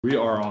We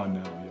are on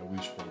now. Yeah,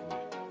 we should probably.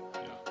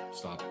 Yeah,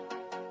 stop.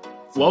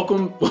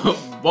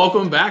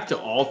 Welcome back to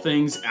All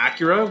Things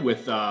Acura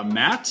with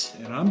Matt.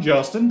 And I'm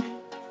Justin.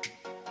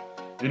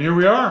 And here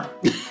we are.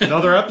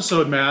 Another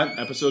episode, Matt.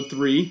 Episode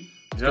 3.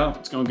 Yeah.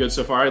 It's going good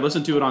so far. I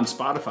listened to it on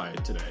Spotify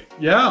today.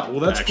 Yeah, well,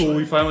 that's Actually. cool.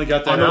 We finally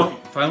got that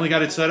out. Finally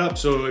got it set up.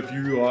 So if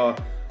you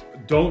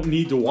don't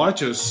need to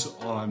watch us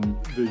on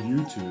the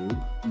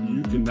YouTube,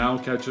 you can now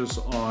catch us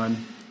on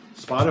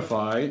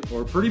Spotify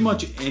or pretty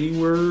much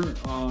anywhere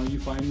you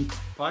find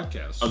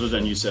podcasts. Other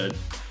than you said.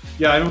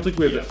 Yeah, I don't think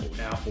we have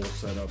Apple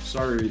set up.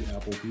 Sorry,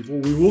 Apple people.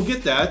 We will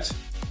get that.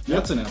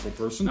 That's an Apple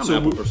person. I'm an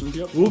Apple person.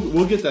 Yep.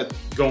 We'll get that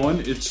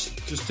going. It's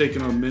just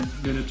taking a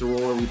minute to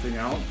roll everything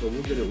out, but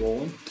we'll get it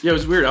rolling. Yeah, it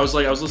was weird. I was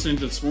listening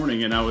to this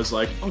morning and I was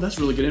like, oh, that's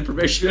really good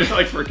information. I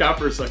like forgot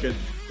for a second.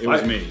 It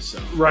was me. So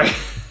right.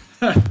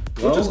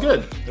 Which is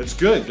good. It's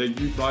good that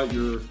you thought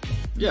your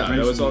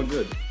it was all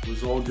good. It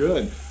was all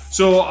good.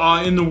 So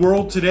in the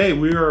world today,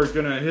 we are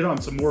going to hit on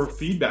some more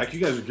feedback. You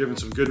guys are giving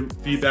some good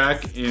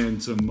feedback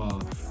and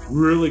some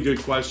really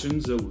good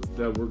questions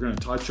that we're going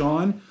to touch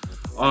on.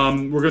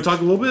 We're going to talk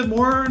a little bit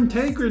more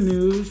Integra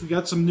news. We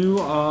got some new,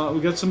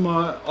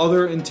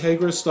 other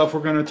Integra stuff we're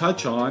going to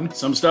touch on.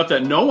 Some stuff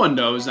that no one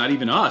knows, not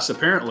even us,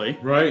 apparently.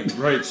 Right.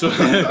 So,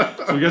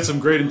 so we got some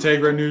great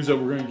Integra news that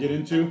we're going to get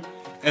into.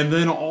 And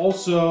then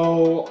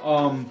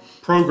also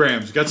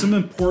programs. Got some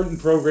important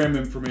program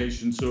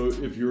information. So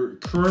if you're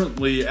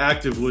currently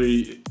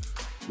actively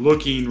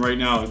looking right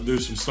now,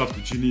 there's some stuff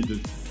that you need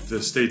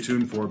to stay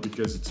tuned for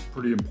because it's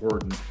pretty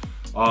important.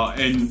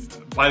 And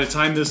by the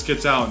time this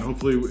gets out, and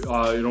hopefully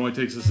it only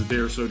takes us a day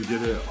or so to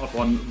get it up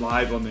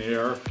live on the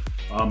air,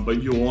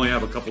 but you'll only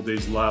have a couple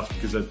days left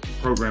because that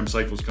program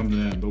cycle is coming to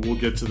an end. But we'll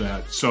get to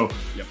that. So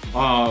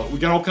we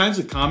got all kinds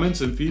of comments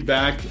and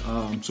feedback.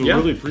 So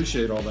really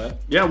appreciate all that.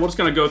 Yeah, we're just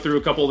going to go through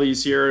a couple of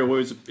these here.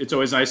 It's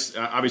always nice.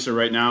 Obviously,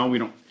 right now we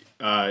don't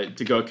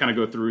to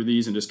go through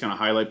these and just kind of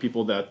highlight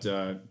people that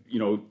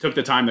took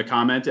the time to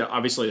comment.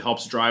 Obviously, it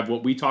helps drive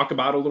what we talk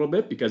about a little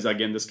bit because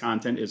again, this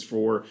content is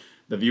for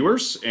the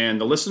viewers and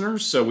the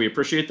listeners, so we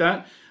appreciate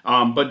that.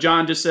 But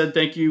John just said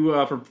thank you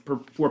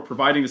for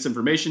providing this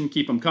information.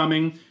 Keep them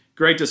coming.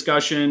 Great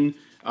discussion.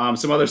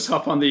 Some other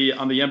stuff on the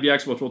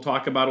MDX, which we'll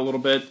talk about a little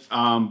bit.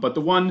 But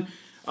the one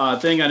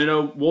thing I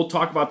know we'll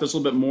talk about this a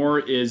little bit more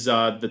is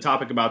the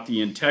topic about the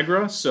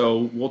Integra.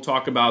 So we'll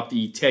talk about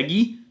the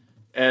Teggy,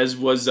 as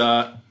was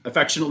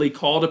affectionately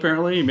called.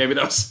 Apparently, maybe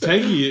that was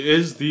Teggy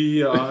is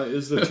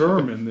the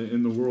term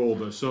in the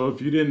world. So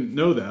if you didn't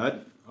know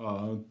that.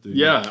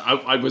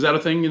 Was that a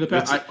thing in the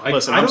past? I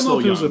don't know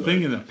if it was a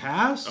thing in the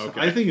past.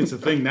 Okay. I think it's a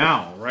thing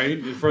now, right?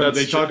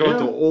 They talk about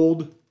the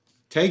old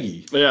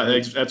Teggy.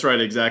 Yeah, that's right,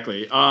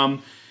 exactly.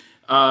 In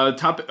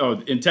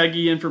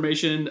Teggy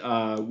information,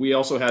 we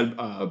also had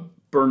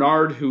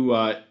Bernard who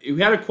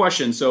had a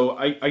question. So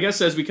I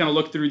guess as we kind of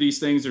look through these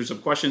things, there's some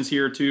questions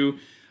here too.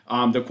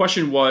 The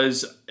question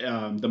was,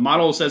 the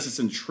model says it's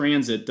in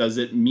transit. Does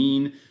it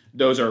mean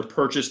those are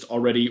purchased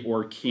already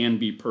or can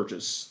be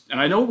purchased?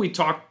 And I know we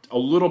talked a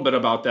little bit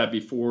about that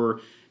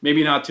before,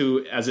 maybe not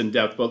too as in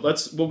depth, but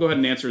we'll go ahead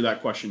and answer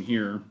that question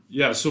here.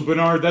 Yeah, so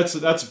Bernard, that's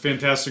a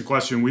fantastic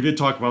question. We did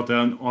talk about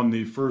that on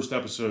the first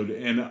episode,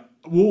 and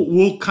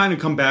we'll kind of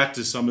come back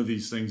to some of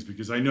these things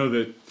because I know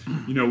that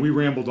we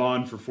rambled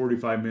on for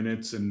 45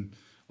 minutes and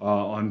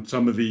on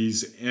some of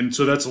these, and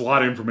so that's a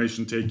lot of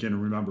information to take in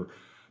and remember.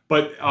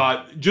 But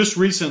just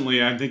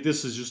recently, I think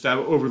this is just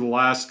over the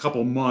last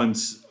couple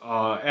months,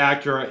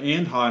 Acura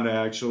and Honda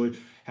actually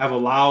have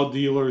allowed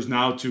dealers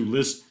now to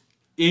list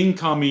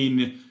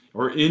incoming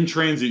or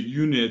in-transit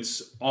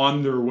units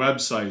on their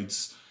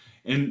websites.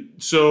 And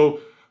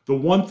so the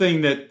one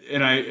thing that,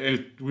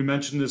 and we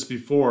mentioned this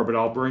before, but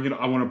I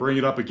want to bring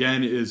it up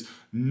again, is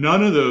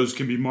none of those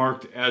can be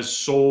marked as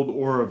sold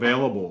or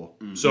available.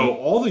 Mm-hmm. So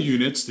all the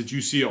units that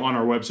you see on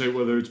our website,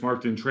 whether it's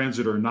marked in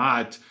transit or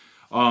not,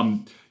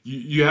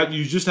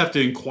 you just have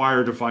to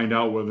inquire to find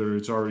out whether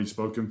it's already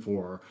spoken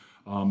for.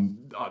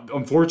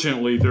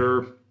 Unfortunately,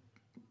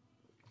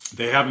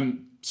 they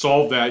haven't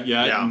solved that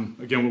yet. Yeah. And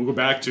again, we'll go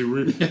back to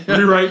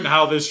rewriting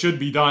how this should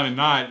be done and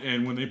not.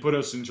 And when they put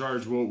us in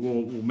charge,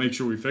 we'll make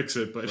sure we fix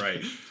it. But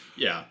right.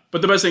 Yeah,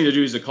 but the best thing to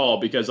do is to call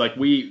because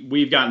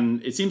we've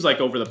gotten, it seems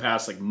like over the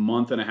past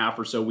month and a half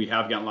or so, we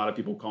have gotten a lot of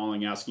people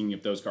calling asking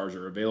if those cars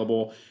are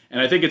available. And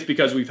I think it's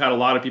because we've had a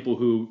lot of people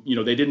who,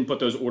 they didn't put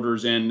those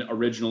orders in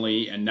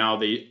originally and now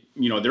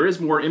there is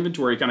more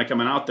inventory kind of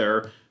coming out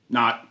there,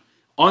 not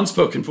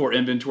unspoken for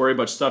inventory,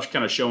 but stuff's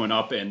kind of showing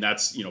up and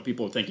that's,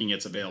 people thinking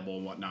it's available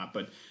and whatnot,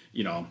 but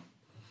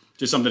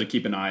just something to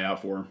keep an eye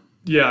out for.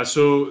 Yeah,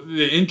 so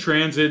the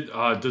in-transit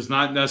does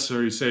not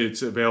necessarily say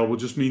it's available. It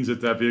just means that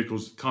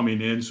vehicle's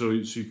coming in, so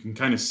you can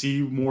kind of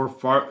see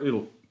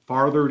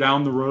farther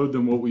down the road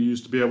than what we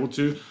used to be able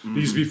to. Mm-hmm.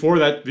 Because before,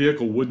 that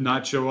vehicle would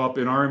not show up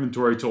in our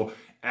inventory until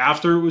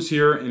after it was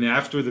here and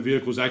after the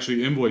vehicle was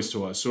actually invoiced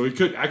to us. So it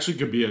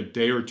could be a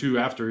day or two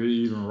after it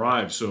even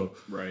arrived. So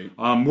right.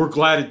 We're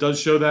glad it does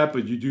show that,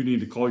 but you do need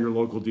to call your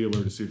local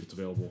dealer to see if it's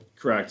available.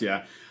 Correct,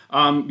 yeah.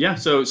 Yeah.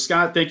 So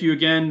Scott, thank you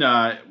again.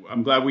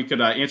 I'm glad we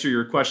could answer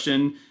your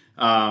question.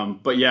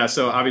 But yeah,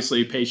 so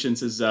obviously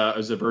patience is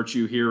a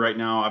virtue here right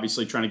now.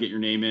 Obviously trying to get your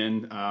name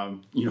in,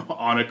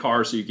 on a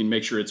car so you can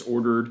make sure it's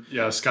ordered.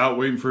 Yeah, Scott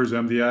waiting for his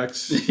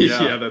MDX.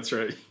 Yeah, that's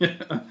right.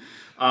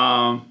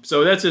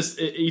 So that's just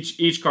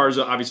each car is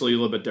obviously a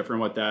little bit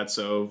different with that.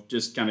 So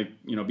just kind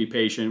of be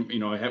patient.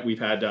 We've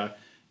had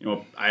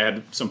I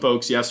had some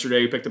folks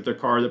yesterday who picked up their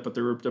car that put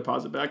their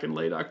deposit back in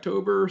late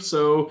October.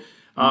 So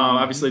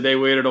obviously they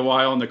waited a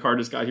while and the car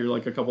just got here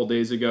like a couple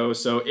days ago.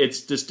 So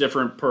it's just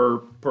different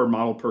per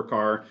model, per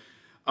car.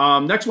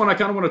 Next one I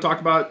kind of want to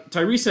talk about.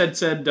 Tyrese had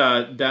said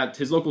that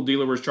his local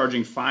dealer was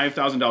charging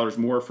 $5,000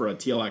 more for a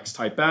TLX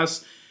Type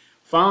S.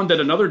 Found that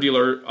another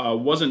dealer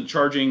wasn't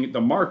charging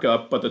the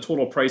markup, but the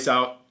total price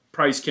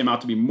came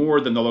out to be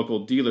more than the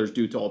local dealers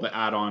due to all the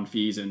add-on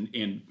fees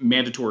and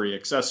mandatory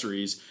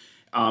accessories.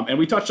 And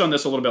we touched on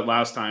this a little bit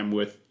last time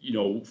with,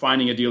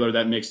 finding a dealer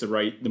that makes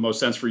the most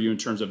sense for you in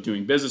terms of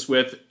doing business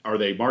with. Are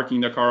they marking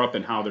their car up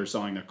and how they're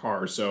selling their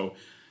car? So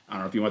I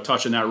don't know if you want to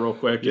touch on that real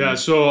quick. Yeah.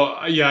 So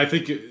I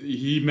think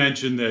he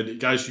mentioned that you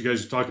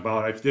guys talk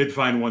about. I did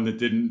find one that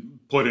didn't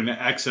put an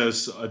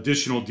excess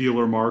additional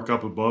dealer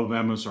markup above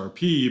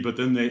MSRP, but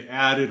then they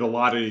added a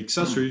lot of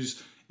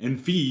accessories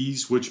and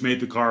fees, which made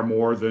the car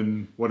more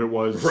than what it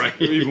was, right,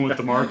 even with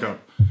the markup.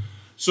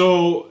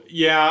 So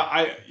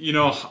I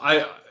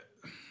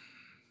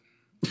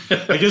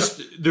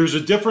guess there's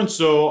a difference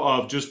though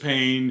of just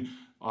paying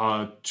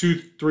 2,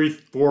 3,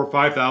 4,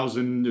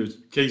 5,000. There's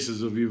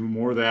cases of even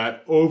more of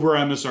that over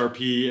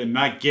MSRP and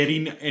not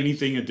getting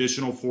anything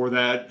additional for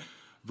that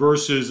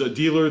versus a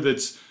dealer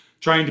that's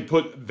trying to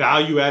put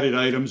value-added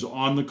items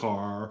on the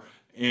car.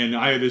 And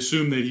I had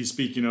assumed that he's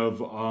speaking of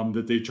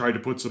that they tried to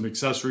put some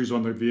accessories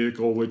on their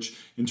vehicle, which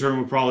in turn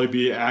would probably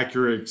be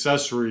Acura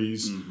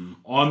accessories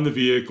on the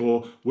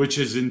vehicle, which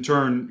has in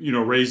turn,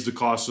 raised the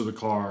cost of the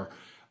car.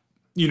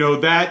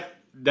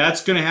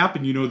 That's going to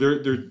happen.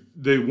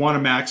 They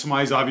want to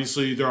maximize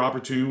obviously their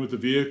opportunity with the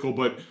vehicle,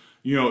 but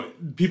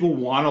people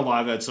want a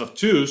lot of that stuff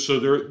too. So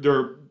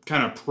they're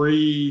kind of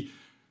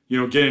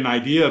get an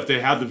idea if they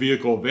have the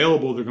vehicle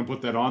available, they're going to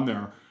put that on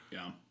there.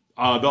 Yeah.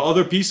 The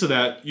other piece of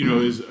that,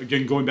 is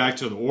again going back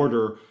to the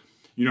order.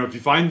 If you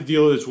find the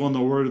dealer that's willing to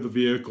order the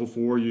vehicle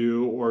for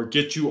you or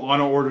get you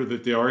on an order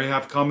that they already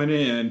have coming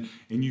in,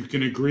 and you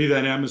can agree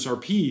that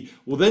MSRP,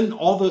 well then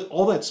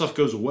all that stuff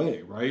goes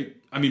away, right?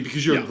 I mean,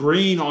 because you're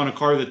agreeing on a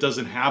car that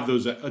doesn't have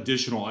those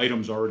additional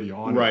items already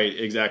on it. Right,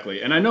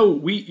 exactly. And I know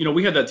we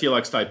had that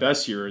TLX Type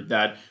S here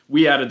that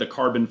we added the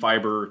carbon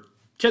fiber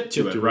kit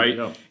to it, right?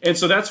 Yeah. And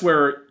so that's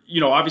where,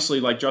 obviously,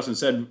 like Justin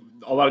said,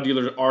 a lot of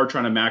dealers are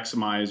trying to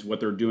maximize what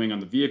they're doing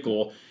on the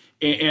vehicle.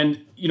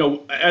 And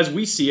as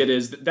we see it,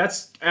 is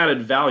that's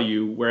added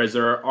value, whereas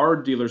there are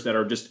dealers that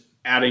are just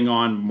adding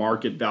on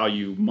market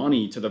value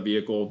money to the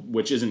vehicle,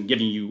 which isn't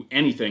giving you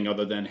anything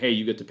other than, hey,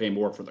 you get to pay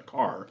more for the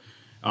car.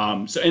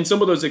 And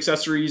some of those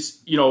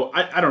accessories,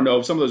 I don't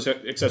know, some of those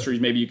accessories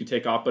maybe you could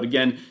take off, but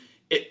again,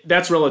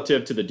 that's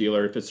relative to the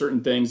dealer. If it's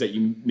certain things that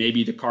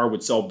maybe the car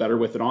would sell better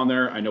with it on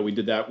there. I know we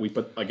did that. We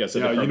put, like I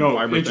said, the carbon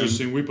fiber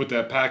interesting. thing. We put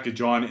that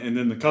package on, and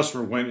then the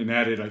customer went and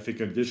added, I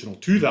think, an additional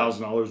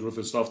 $2,000 worth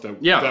of stuff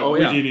that we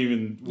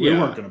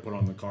weren't going to put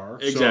on the car.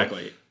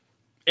 Exactly.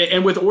 So,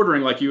 and with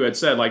ordering, like you had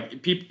said,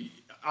 like people.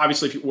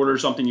 Obviously, if you order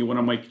something, you want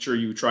to make sure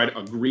you try to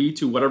agree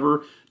to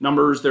whatever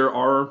numbers there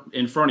are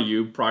in front of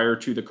you prior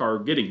to the car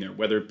getting there,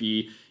 whether it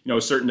be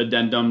certain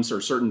addendums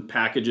or certain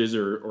packages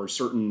or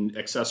certain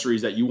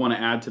accessories that you want to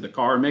add to the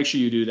car. Make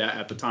sure you do that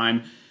at the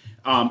time.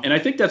 And I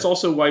think that's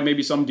also why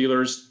maybe some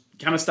dealers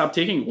kind of stopped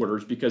taking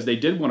orders, because they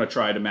did want to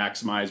try to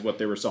maximize what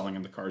they were selling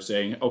in the car,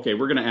 saying, okay,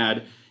 we're going to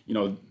add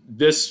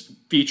this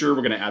feature,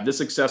 we're going to add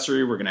this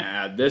accessory, we're going to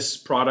add this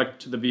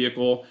product to the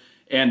vehicle.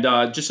 And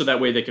just so that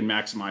way they can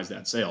maximize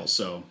that sale.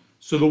 So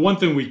the one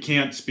thing we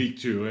can't speak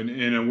to,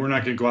 and we're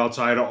not going to go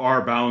outside of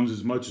our bounds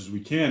as much as we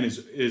can,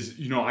 is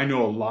I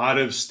know a lot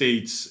of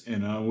states,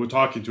 and we're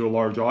talking to a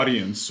large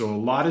audience, so a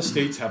lot of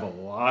states have a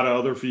lot of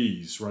other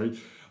fees, right?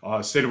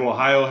 State of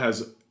Ohio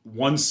has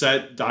one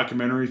set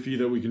documentary fee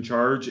that we can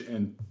charge,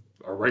 and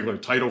our regular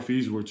title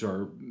fees, which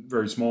are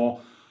very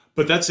small,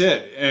 but that's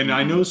it. And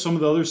I know some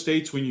of the other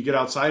states, when you get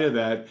outside of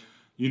that,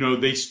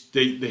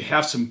 they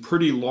have some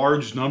pretty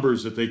large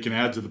numbers that they can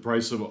add to the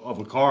price of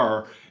a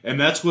car, and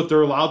that's what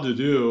they're allowed to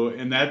do,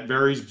 and that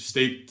varies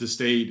state to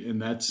state,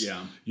 and that's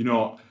we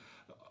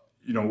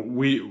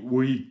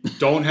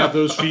don't have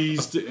those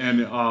fees,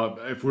 and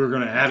if we're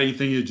going to add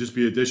anything, it'd just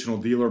be additional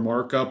dealer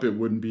markup. It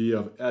wouldn't be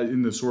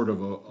in the sort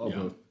of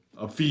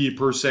a fee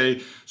per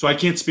se. So I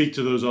can't speak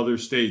to those other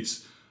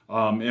states,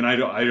 and I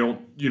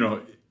don't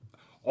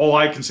all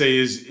I can say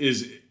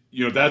is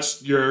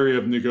that's your area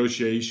of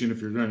negotiation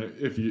if you want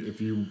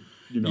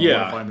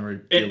to find the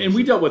right deal. And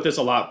we dealt with this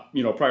a lot,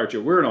 prior to.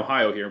 We're in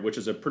Ohio here, which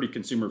is a pretty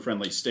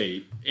consumer-friendly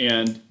state.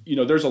 And,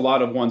 there's a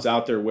lot of ones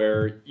out there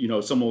where,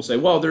 someone will say,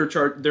 well, they're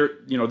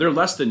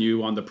less than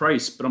you on the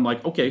price. But I'm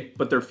like, okay,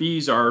 but their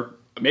fees are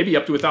maybe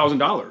up to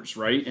 $1,000,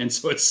 right? And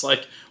so it's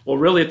like, well,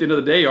 really, at the end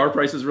of the day, our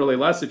price is really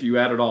less if you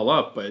add it all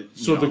up. But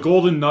so the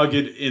golden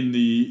nugget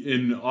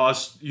in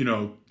us,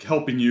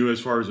 helping you as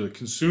far as a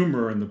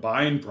consumer in the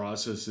buying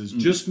process is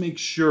just make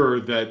sure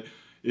that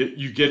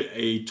you get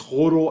a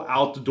total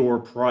out-the-door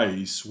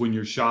price when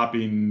you're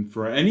shopping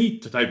for any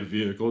type of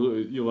vehicle.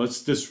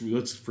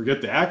 Let's forget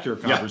the Acura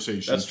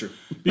conversation. Yeah, that's true.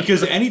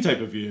 Because any type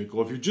of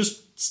vehicle, if you're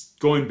just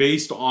going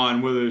based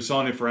on whether they're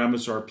selling it for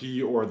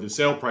MSRP or the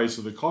sale price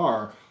of the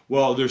car,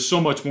 well, there's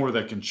so much more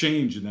that can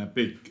change in that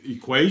big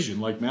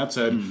equation. Like Matt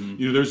said,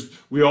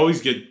 we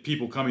always get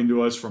people coming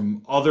to us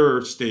from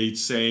other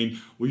states saying,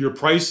 well, your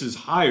price is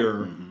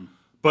higher,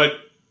 but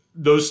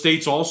those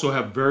states also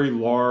have very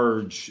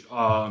large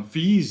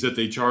fees that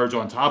they charge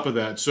on top of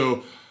that.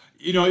 So,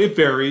 it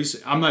varies.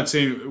 I'm not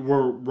saying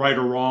we're right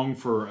or wrong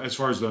as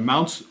far as the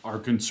amounts are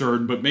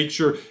concerned, but make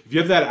sure if you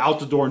have that out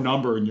the door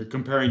number and you're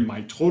comparing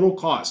my total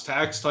cost,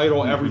 tax,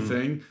 title,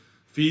 everything,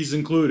 fees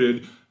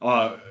included,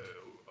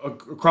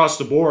 across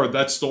the board,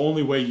 that's the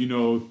only way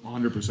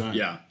 100%.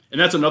 Yeah. And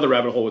that's another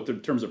rabbit hole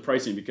in terms of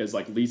pricing, because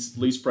like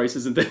lease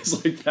prices and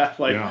things like that.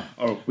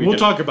 We'll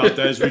talk about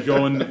that as we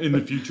go in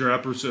the future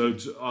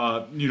episodes.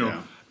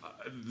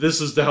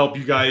 This is to help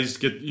you guys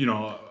get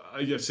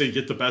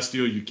get the best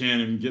deal you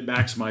can and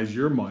maximize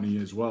your money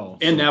as well,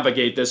 and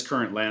navigate this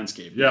current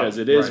landscape, because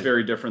it is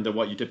very different than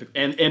what you typically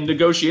and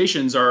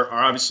negotiations are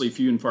obviously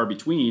few and far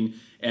between,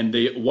 and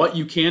what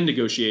you can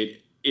negotiate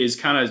is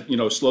kind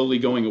of slowly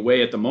going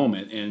away at the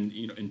moment, and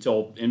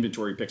until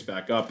inventory picks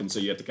back up, and so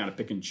you have to kind of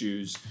pick and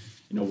choose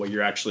what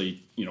you're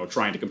actually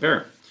trying to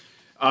compare.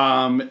 We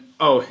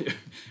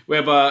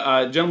have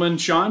a gentleman,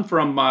 Sean,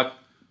 from right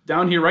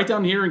down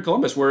here in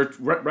Columbus, where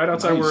right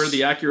outside where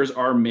the Acuras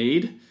are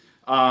made.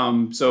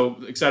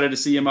 So excited to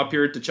see him up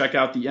here to check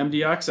out the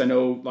MDX. I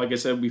know, like I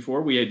said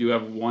before, we do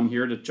have one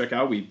here to check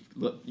out. We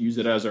use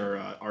it as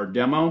our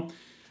demo.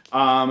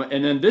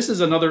 And then this is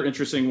another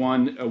interesting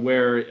one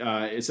where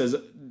it says,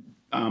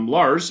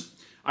 Lars,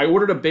 I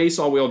ordered a base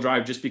all-wheel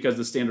drive just because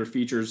the standard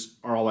features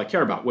are all I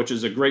care about, which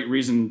is a great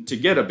reason to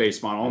get a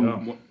base model.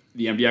 Yeah.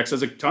 The MDX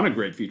has a ton of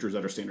great features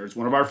that are standard. It's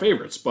one of our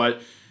favorites.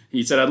 But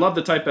he said, I'd love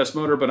the Type S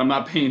motor, but I'm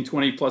not paying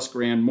 20 plus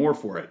grand more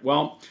for it.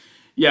 Well,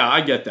 yeah,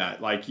 I get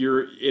that. Like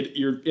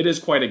it is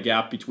quite a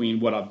gap between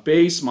what a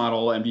base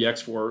model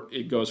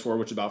MDX goes for,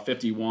 which is about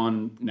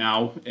 51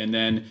 now, and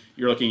then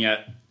you're looking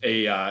at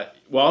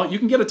you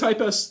can get a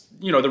Type S,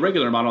 the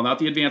regular model, not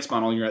the advanced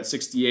model, and you're at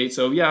 68.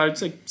 So yeah,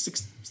 it's like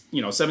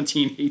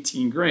 17,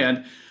 18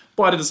 grand.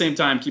 But at the same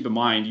time, keep in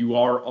mind, you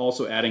are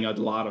also adding a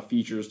lot of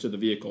features to the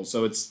vehicle.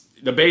 So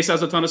the base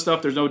has a ton of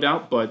stuff, there's no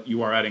doubt, but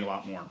you are adding a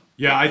lot more.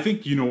 Yeah, I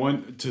think,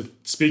 to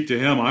speak to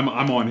him,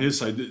 I'm on his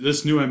side.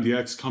 This new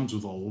MDX comes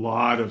with a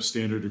lot of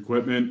standard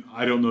equipment.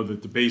 I don't know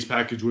that the base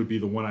package would be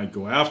the one I'd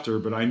go after,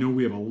 but I know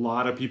we have a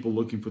lot of people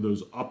looking for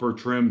those upper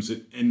trims.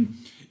 And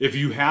if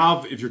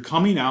you're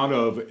coming out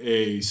of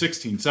a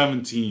 16,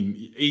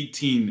 17,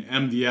 18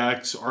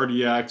 MDX,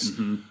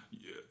 RDX,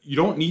 you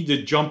don't need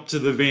to jump to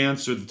the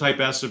Advance or the Type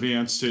S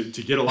Advance to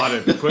get a lot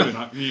of equipment.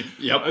 I mean,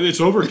 it's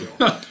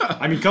overkill.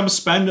 I mean, come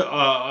spend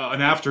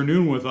an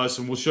afternoon with us,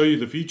 and we'll show you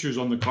the features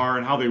on the car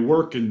and how they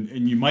work,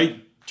 and you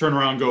might turn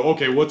around and go,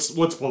 okay, what's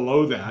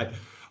below that?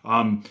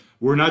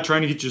 We're not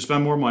trying to get you to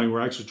spend more money.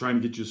 We're actually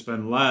trying to get you to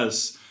spend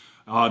less.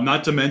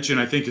 Not to mention,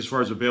 I think as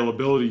far as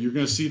availability, you're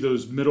going to see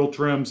those middle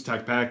trims,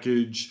 Tech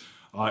Package,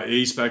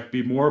 A-Spec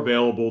be more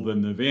available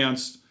than the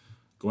Advanced.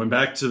 Going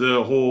back to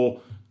the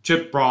whole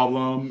chip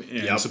problem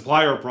and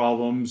supplier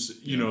problems,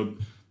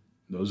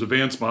 those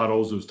advanced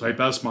models, those Type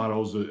S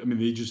models, I mean,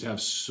 they just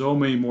have so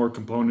many more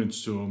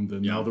components to them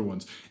than the other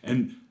ones.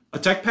 And a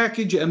Tech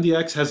Package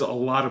MDX has a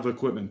lot of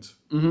equipment.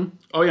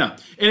 Oh yeah,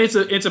 and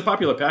it's a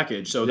popular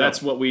package. So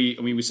that's what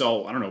we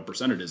sell. I don't know what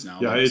percent it is now.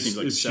 Yeah, it seems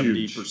like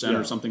 70%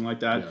 or something like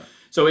that. Yeah.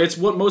 So it's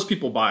what most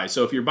people buy.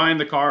 So if you're buying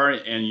the car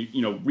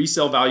and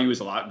resale value is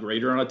a lot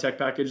greater on a Tech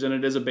Package than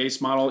it is a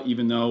base model,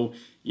 even though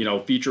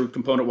feature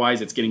component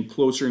wise it's getting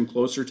closer and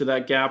closer to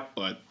that gap.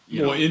 But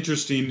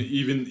interesting,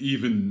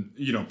 even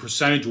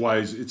percentage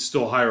wise, it's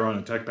still higher on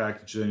a Tech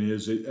Package than it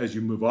is as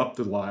you move up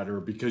the ladder,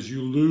 because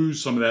you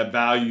lose some of that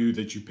value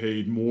that you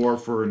paid more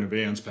for an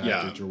advanced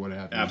package or what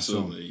have you.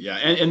 Absolutely,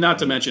 and not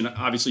to mention,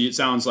 obviously, it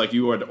sounds like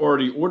you had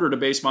already ordered a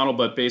base model,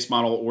 but base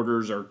model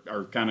orders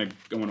are kind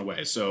of going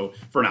away. So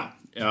for now.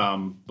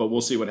 But we'll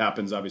see what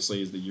happens,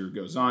 obviously, as the year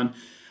goes on.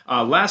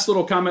 Last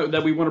little comment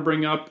that we want to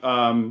bring up,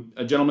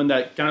 a gentleman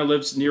that kind of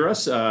lives near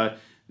us.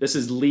 This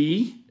is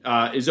Lee.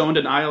 Is owned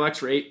an ILX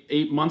for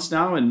eight months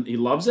now, and he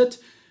loves it.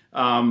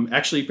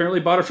 Actually,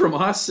 apparently bought it from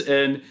us,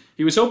 and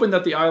he was hoping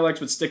that the ILX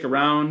would stick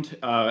around.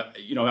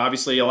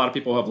 Obviously, a lot of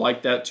people have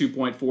liked that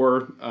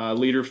 2.4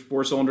 liter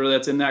four-cylinder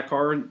that's in that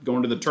car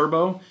going to the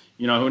turbo.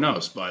 Who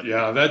knows? But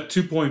yeah, that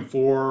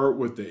 2.4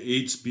 with the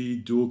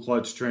 8-speed dual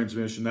clutch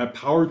transmission, that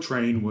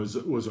powertrain was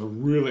a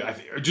really, I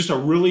think, just a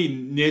really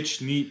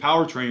niche, neat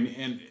powertrain,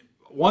 and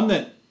one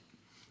that,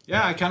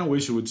 I kind of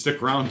wish it would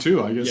stick around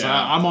too. I guess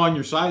I'm on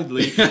your side,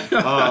 Lee.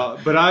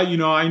 But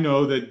I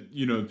know that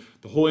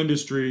the whole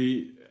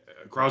industry,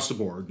 across the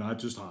board, not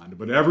just Honda,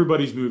 but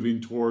everybody's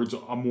moving towards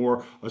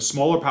a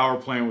smaller power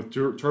plant with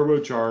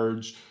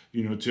turbocharged,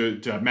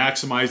 to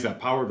maximize that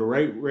power to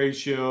weight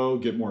ratio,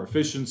 get more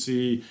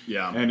efficiency.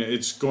 Yeah. And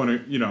it's going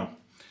to,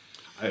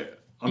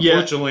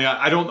 unfortunately,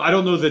 I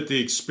don't know that the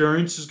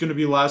experience is going to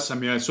be less. I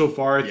mean, so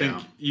far, I think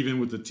even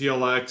with the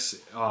TLX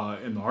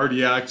and the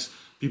RDX,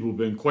 people have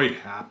been quite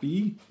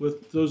happy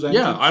with those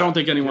engines. Yeah, I don't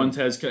think anyone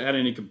has had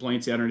any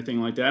complaints yet or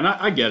anything like that. And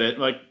I get it.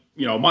 Like,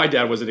 my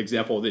dad was an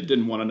example that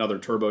didn't want another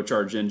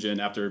turbocharged engine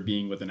after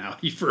being with an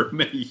Audi for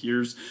many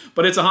years.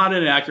 But it's a Honda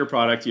and an Acura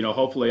product.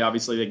 Hopefully,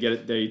 obviously, they get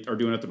it. They are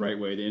doing it the right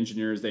way. The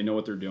engineers, they know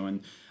what they're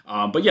doing.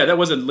 But yeah, that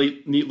was a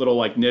neat little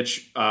like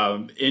niche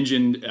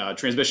engine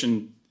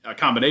transmission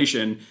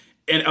combination.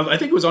 And I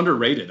think it was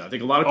underrated. I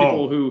think a lot of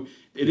people who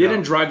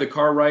didn't drive the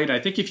car right. I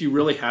think if you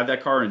really had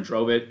that car and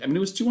drove it, I mean, it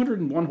was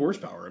 201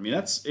 horsepower. I mean,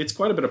 it's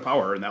quite a bit of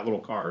power in that little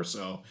car.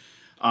 So,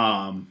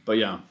 but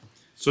yeah.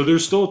 So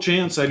there's still a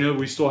chance. I know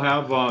we still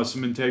have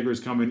some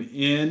Integras coming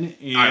in.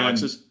 And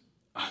Alexis.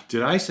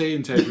 Did I say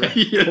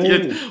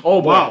Integra?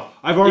 Wow!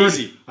 I've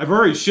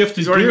already shifted.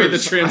 He's already gears. made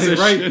the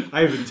transition.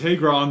 I have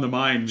Integra on the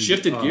mind.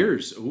 Shifted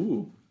gears.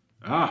 Ooh.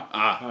 We'll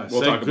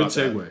talk about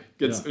segue.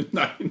 Good.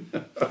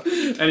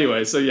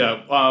 Anyway, so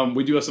yeah,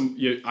 we do have some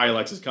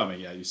ILXs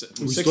coming. Yeah, you said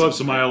we still have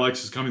some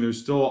ILXs coming.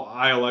 There's still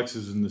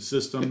ILXs in the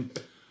system.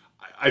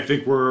 I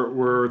think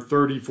we're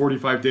 30,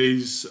 45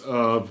 days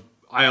of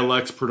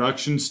ILX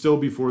production still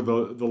before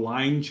the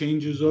line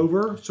changes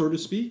over, so to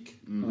speak.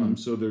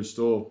 So there's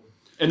still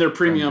and their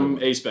premium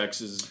A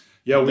specs is.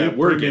 Yeah, we have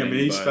premium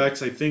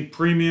A-Specs. I think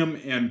premium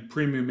and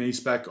premium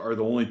A-Spec are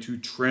the only two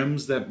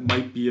trims that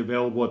might be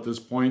available at this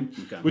point,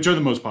 which are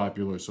the most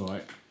popular. So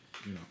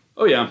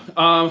Oh, yeah.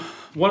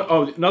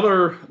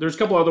 There's a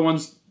couple other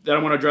ones that I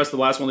want to address. The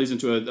last one leads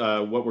into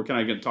what we're kind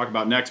of going to talk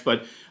about next.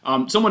 But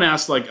someone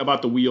asked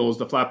about the wheels,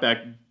 the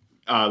flatback,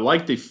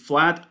 like the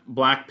flat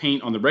black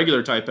paint on the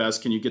regular Type S,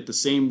 can you get the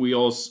same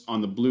wheels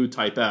on the blue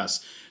Type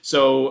S?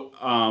 So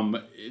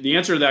the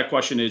answer to that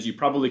question is you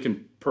probably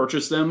can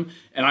purchase them.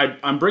 And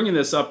I'm bringing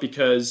this up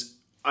because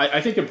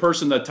I think in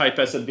person the Type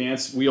S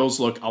Advanced wheels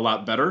look a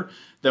lot better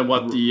than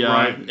what the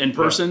in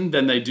person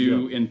than they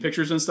do in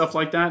pictures and stuff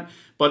like that.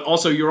 But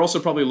also you're also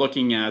probably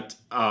looking at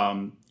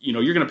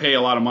you're going to pay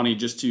a lot of money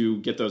just to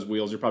get those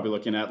wheels. You're probably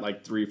looking at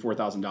like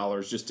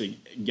 $3,000-$4,000 just to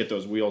get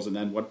those wheels, and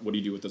then what do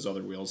you do with those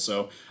other wheels?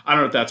 So I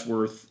don't know if that's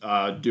worth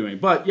doing,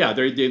 but yeah,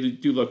 they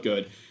do look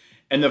good.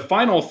 And the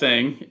final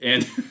thing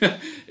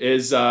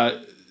is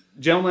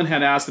gentleman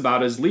had asked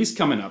about is Lease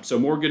coming up. So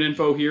more good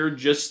info here.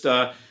 Just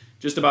about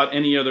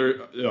any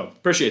other.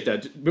 Appreciate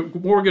that.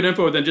 More good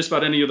info than just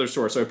about any other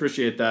source. So I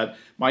appreciate that.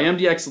 My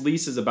MDX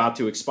lease is about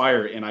to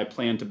expire, and I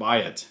plan to buy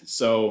it.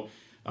 So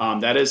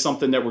that is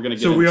something that we're going to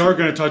get. So we are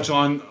going to touch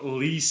on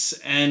lease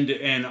end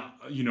and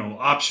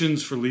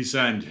options for lease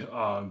end.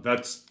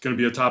 That's going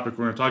to be a topic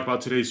we're going to talk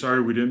about today.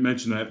 Sorry we didn't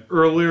mention that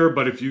earlier,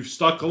 but if you've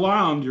stuck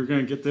around, you're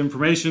going to get the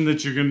information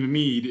that you're going to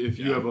need if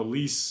you have a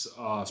lease,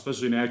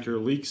 especially an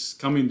Acura lease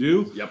coming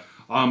due. Yep.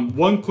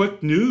 One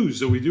quick news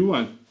that we do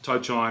want to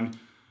touch on.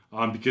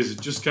 Because it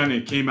just kind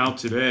of came out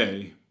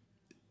today,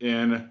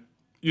 and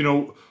there's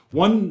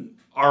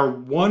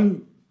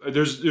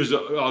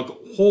a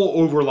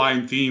whole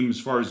overlying theme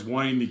as far as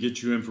wanting to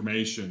get you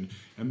information,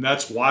 and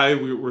that's why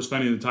we're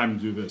spending the time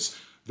to do this.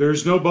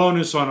 There's no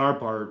bonus on our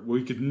part.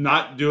 We could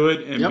not do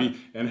it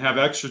and have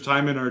extra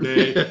time in our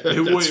day.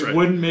 It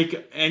wouldn't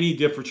make any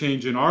different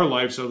change in our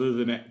lives other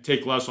than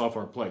take less off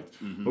our plate.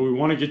 Mm-hmm. But we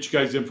want to get you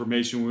guys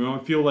information. We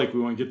want to feel like we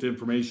want to get the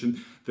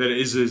information that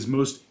is as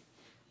most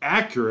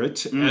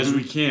accurate as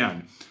we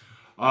can.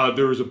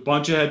 There was a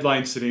bunch of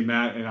headlines today,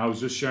 Matt, and I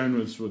was just sharing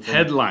this with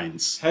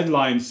headlines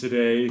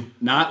today.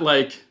 Not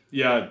like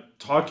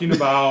talking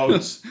about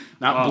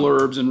not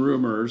blurbs and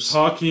rumors.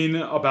 Talking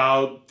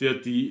about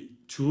that the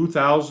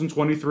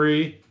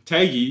 2023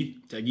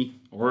 Taggy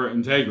or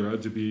Integra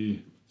to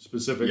be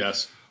specific,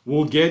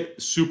 will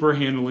get super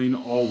handling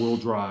all-wheel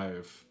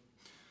drive.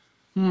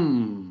 A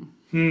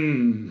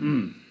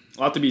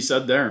lot to be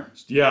said there.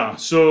 Yeah,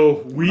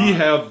 so we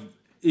have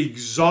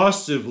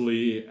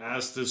exhaustively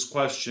asked this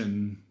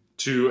question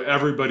to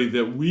everybody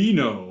that we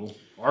know,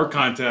 our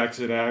contacts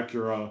at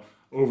Acura,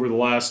 over the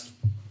last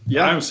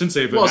since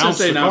they've announced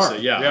the car.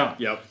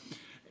 Yep.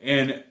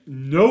 And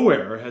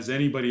nowhere has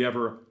anybody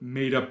ever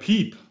made a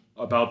peep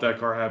about that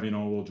car having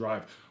all-wheel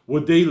drive.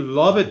 Would they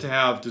love it to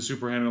have the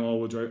super handling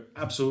all-wheel drive?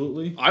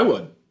 Absolutely. I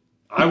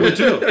would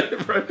too.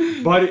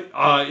 Right. But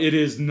it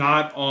is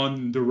not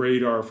on the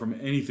radar from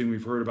anything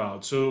we've heard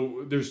about.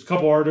 So there's a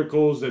couple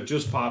articles that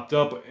just popped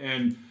up,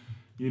 and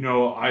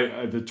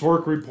the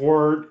torque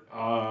report.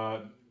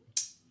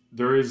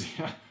 There's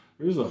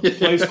a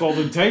place called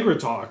Integra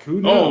Talk.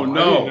 Who knew? Oh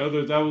no! I didn't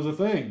know that was a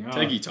thing.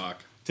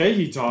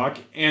 Taggy Talk,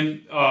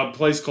 and a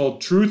place called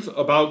Truth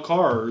About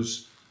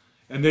Cars,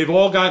 and they've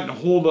all gotten a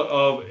hold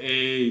of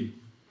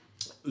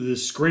the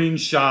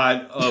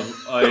screenshot of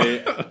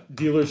a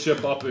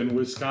dealership up in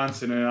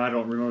Wisconsin, and I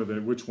don't remember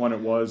which one it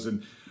was.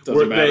 And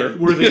Doesn't matter.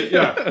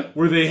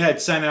 Where they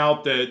had sent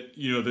out that,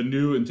 the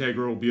new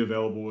Integra will be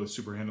available with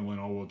super handling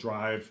all-wheel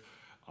drive.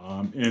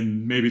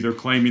 And maybe they're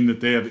claiming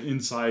that they have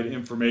inside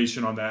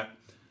information on that.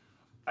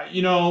 I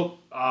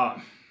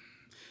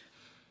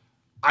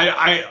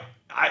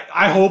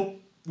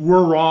hope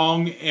we're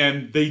wrong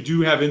and they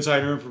do have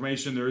insider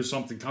information. There is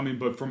something coming,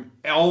 but from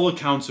all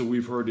accounts that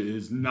we've heard, it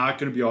is not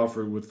going to be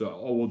offered with the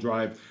all-wheel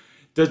drive.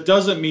 That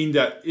doesn't mean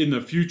that in the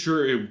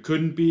future it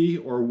couldn't be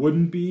or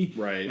wouldn't be.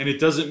 Right. And it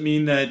doesn't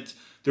mean that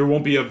there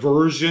won't be a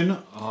version,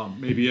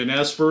 maybe an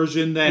S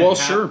version that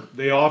sure.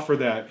 They offer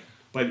that.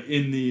 But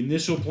in the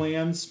initial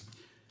plans,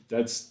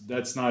 that's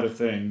not a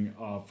thing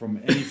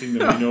from anything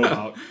that we know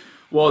about.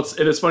 Well,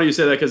 it's funny you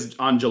say that because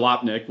on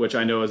Jalopnik, which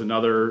I know is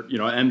another,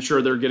 I'm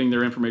sure they're getting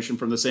their information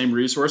from the same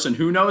resource. And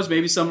who knows,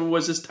 maybe someone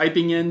was just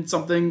typing in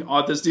something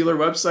on this dealer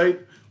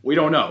website. We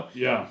don't know.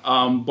 Yeah.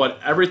 But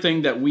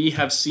everything that we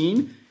have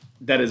seen,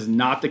 that is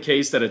not the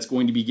case that it's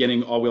going to be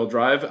getting all-wheel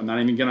drive. I don't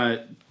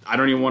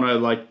even want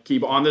to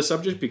keep on this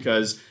subject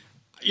because,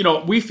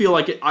 we feel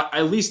like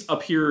at least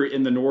up here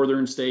in the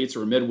northern states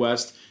or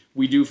Midwest,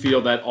 we do feel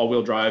that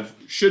all-wheel drive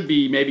should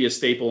be maybe a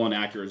staple in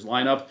Acura's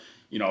lineup.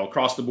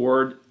 Across the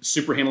board,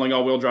 super handling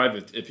all-wheel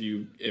drive.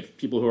 If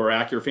people who are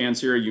Acura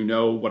fans here,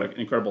 what an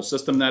incredible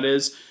system that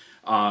is.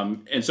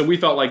 And so we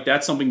felt like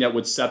that's something that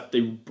would set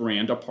the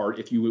brand apart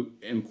if you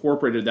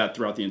incorporated that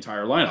throughout the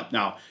entire lineup.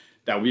 Now,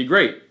 that would be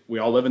great. We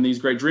all live in these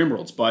great dream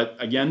worlds. But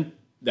again,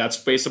 that's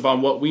based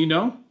upon what we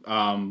know.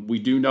 We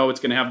do know it's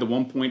going to have the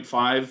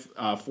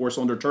 1.5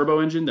 four-cylinder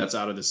turbo engine that's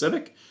out of the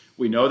Civic.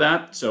 We know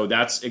that, so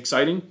that's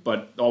exciting.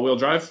 But all-wheel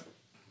drive,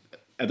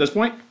 at this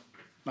point,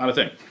 not a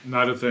thing.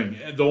 Not a thing.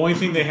 The only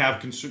thing they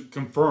have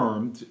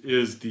confirmed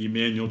is the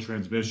manual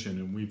transmission,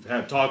 and we've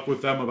had talk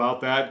with them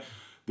about that.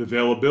 The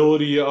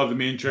availability of the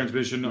main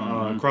transmission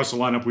across the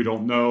lineup, we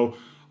don't know,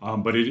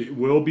 but it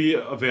will be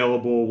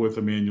available with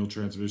a manual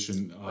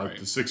transmission, right.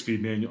 The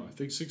 6-speed manual. I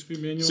think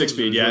 6-speed manual.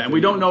 6-speed, yeah, and we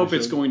don't know if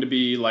it's going to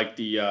be like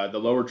the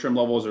lower trim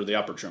levels or the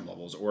upper trim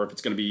levels, or if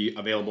it's going to be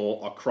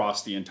available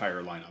across the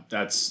entire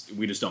lineup.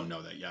 We just don't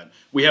know that yet.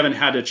 We haven't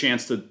had a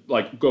chance to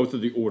go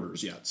through the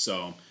orders yet,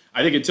 so.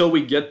 I think until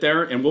we get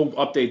there, and we'll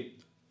update,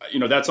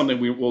 that's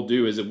something we will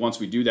do, is that once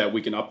we do that, we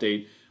can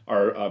update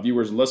our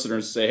viewers and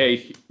listeners and say,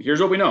 hey,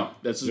 here's what we know.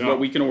 This is what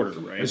we can order,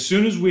 right? As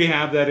soon as we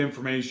have that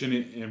information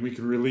and we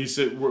can release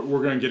it,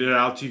 we're going to get it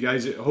out to you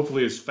guys,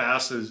 hopefully as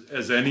fast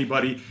as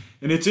anybody.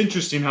 And it's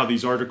interesting how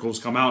these articles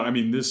come out. I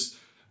mean,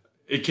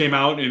 it came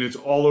out and it's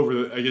all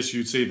over, I guess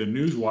you'd say the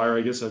Newswire.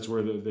 I guess that's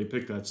where they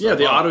picked that stuff up.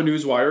 Yeah, the up. Auto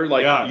Newswire.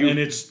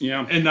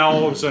 And now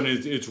all of a sudden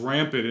it's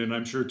rampant, and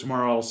I'm sure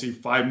tomorrow I'll see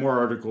 5 more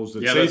articles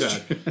that say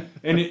that.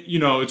 And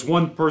it's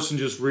one person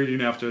just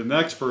reading after the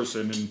next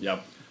person, and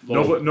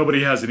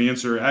nobody has an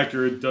answer.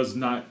 Acura does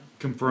not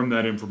confirm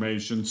that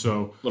information,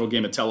 so little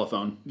game of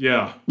telephone.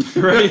 Yeah,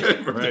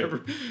 right,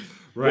 right.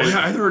 Right. Well, yeah,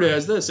 I heard it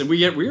as this, and we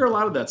hear a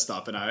lot of that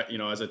stuff. And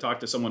as I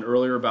talked to someone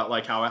earlier about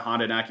how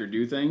Honda and Acura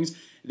do things,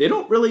 they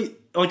don't really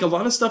a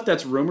lot of stuff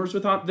that's rumors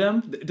without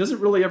them. It doesn't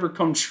really ever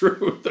come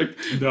true.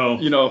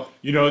 No,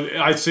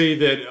 I say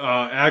that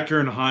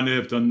Acura and Honda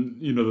have done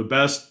the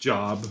best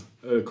job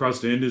across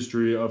the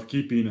industry of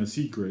keeping a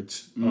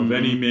secret of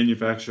any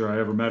manufacturer I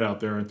ever met out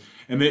there,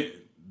 and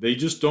they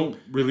just don't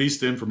release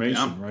the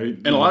information, right?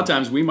 And a lot of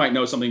times we might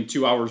know something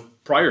 2 hours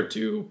prior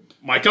to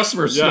my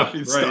customers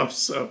knowing stuff.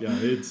 So yeah,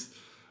 it's.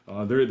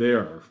 They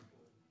are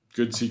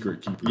good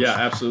secret keepers. Yeah,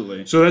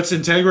 absolutely. So that's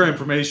Integra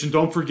information.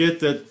 Don't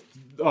forget that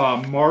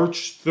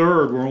March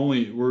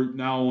 3rd, we're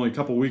now only a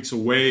couple weeks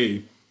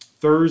away.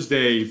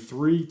 Thursday,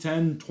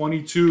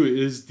 3/10/22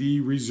 is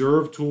the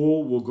reserve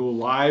tool. We'll go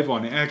live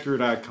on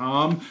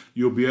Acura.com.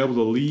 You'll be able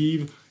to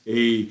leave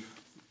a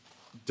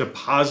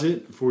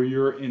deposit for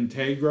your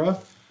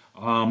Integra.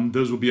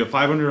 Those will be a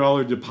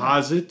 $500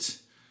 deposit.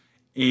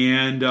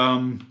 And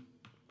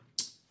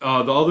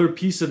the other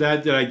piece of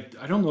that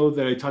I don't know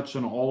that I touched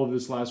on all of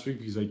this last week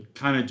because I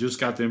kind of just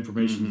got the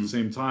information at the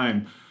same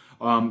time.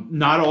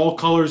 Not all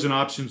colors and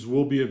options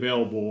will be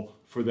available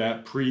for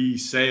that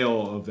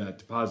pre-sale of that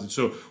deposit.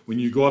 So when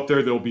you go up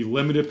there, there'll be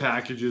limited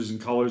packages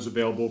and colors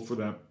available for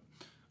that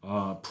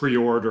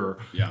pre-order.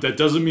 Yeah. That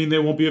doesn't mean they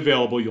won't be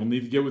available. You'll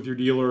need to get with your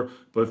dealer,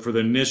 but for the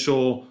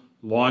initial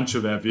launch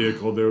of that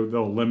vehicle,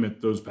 they'll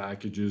limit those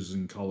packages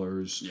and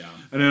colors. Yeah.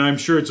 And then I'm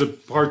sure it's a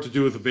part to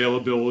do with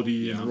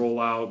availability and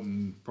rollout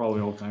and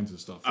probably all kinds of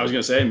stuff. I was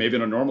going to say, maybe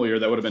in a normal year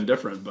that would have been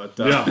different, but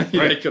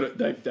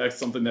right. That's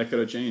something that could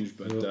have changed.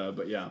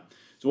 But yeah.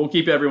 So we'll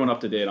keep everyone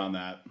up to date on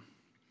that.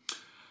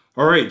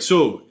 All right.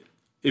 So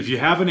if you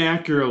have an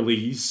Acura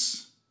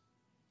lease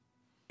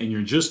and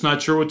you're just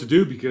not sure what to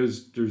do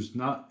because there's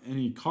not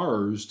any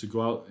cars to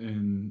go out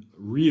and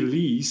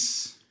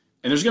release.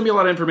 And there's going to be a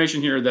lot of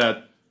information here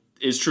that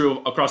is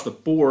true across the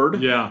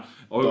board. Yeah,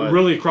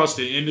 really across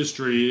the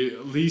industry,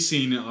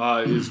 leasing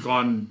has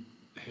gone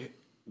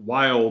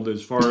wild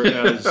as far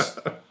as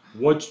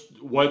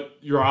what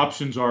your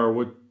options are,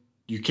 what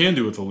you can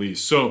do with a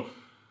lease. So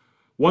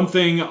one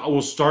thing I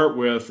will start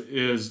with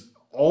is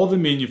all the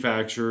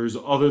manufacturers,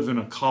 other than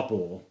a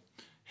couple,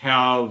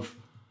 have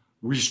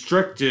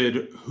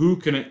restricted who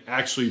can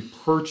actually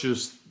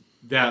purchase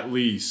that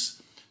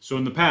lease. So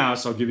in the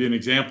past, I'll give you an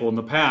example. In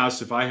the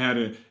past, if I had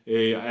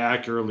a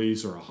Acura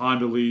lease or a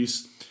Honda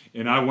lease,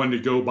 and I wanted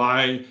to go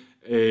buy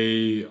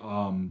a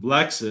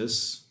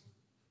Lexus,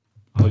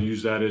 I'll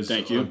use that as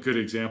a good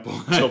example.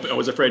 So I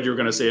was afraid you were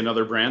going to say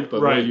another brand,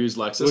 but we'll use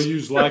Lexus. We'll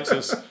use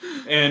Lexus.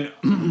 And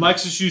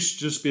Lexus used to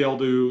just be able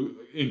to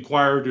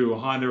inquire to a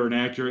Honda or an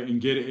Acura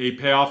and get a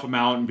payoff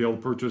amount and be able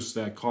to purchase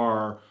that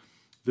car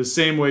the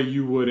same way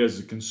you would as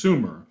a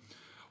consumer.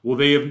 Well,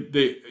 they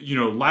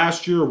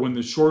last year when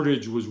the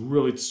shortage was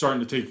really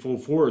starting to take full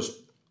force,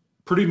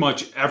 pretty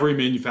much every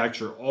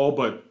manufacturer, all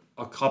but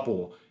a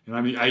couple, and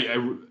I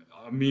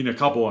mean a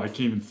couple, I can't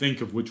even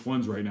think of which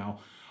ones right now,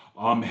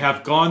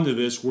 have gone to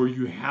this where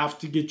you have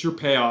to get your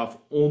payoff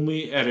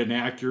only at an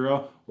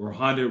Acura or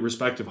Honda,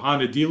 respective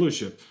Honda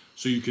dealership.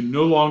 So you can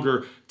no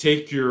longer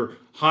take your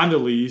Honda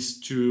lease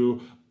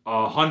to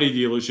a Honda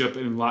dealership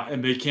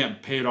and they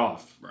can't pay it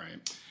off.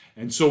 Right.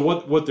 And so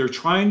what they're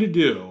trying to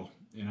do,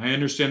 and I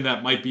understand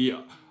that might be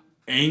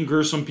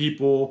anger some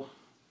people,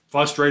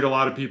 frustrate a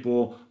lot of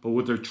people, but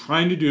what they're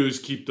trying to do is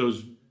keep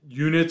those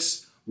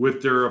units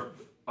with their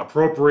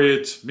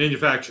appropriate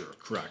manufacturer.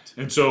 Correct.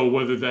 And so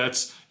whether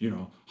that's,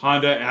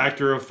 Honda,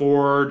 Acura,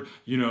 Ford,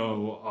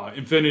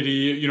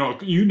 Infiniti,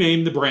 you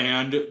name the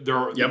brand,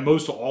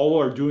 most all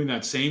are doing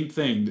that same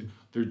thing.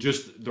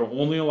 They're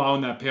only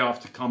allowing that payoff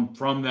to come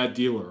from that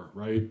dealer,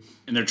 right?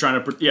 And they're trying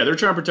to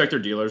protect their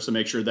dealers to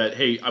make sure that,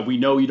 hey, we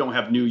know you don't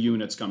have new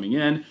units coming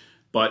in,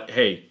 but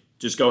hey,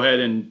 just go ahead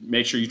and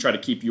make sure you try to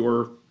keep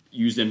your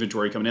used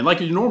inventory coming in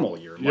like a normal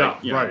year.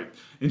 Right.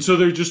 And so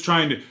they're just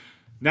trying to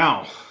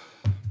now.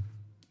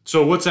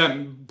 So what's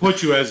that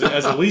put you as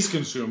a lease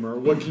consumer?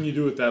 What can you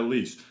do with that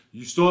lease?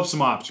 You still have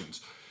some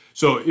options.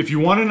 So if you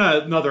want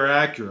another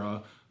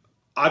Acura,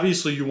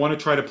 obviously you want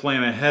to try to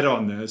plan ahead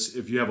on this.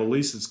 If you have a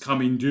lease that's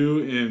coming due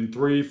in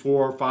 3,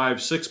 4,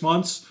 5, 6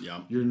 months,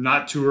 you're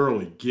not too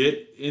early.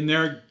 Get in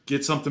there,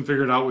 get something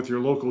figured out with your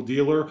local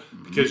dealer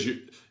because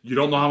you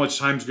don't know how much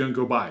time is going to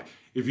go by.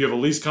 If you have a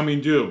lease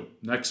coming due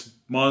next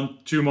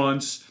month, 2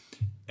 months,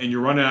 and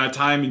you're running out of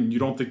time and you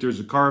don't think there's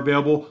a car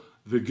available,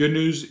 the good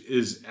news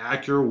is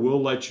Acura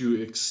will let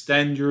you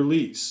extend your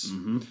lease.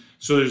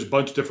 So there's a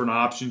bunch of different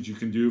options you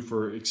can do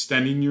for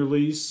extending your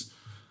lease.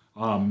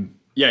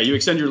 You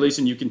extend your lease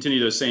and you continue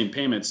those same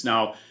payments.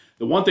 Now,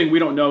 the one thing we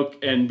don't know,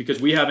 and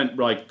because we haven't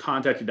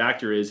contacted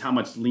Acura, is how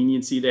much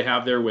leniency they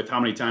have there with how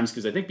many times.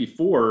 Because I think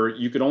before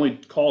you could only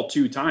call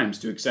 2 times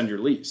to extend your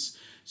lease.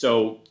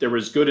 So there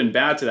was good and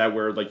bad to that,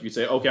 where you could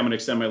say, okay, I'm going to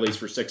extend my lease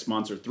for 6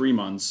 months or 3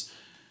 months,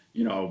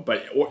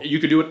 but you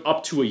could do it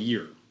up to a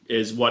year.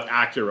 Is what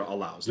Acura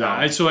allows.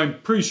 So I'm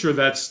pretty sure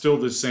that's still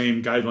the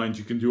same guidelines.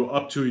 You can do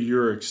up to a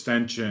year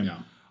extension.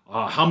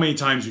 How many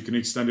times you can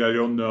extend it, I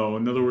don't know.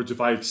 In other words,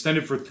 if I extend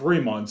it for 3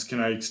 months, can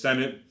I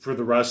extend it for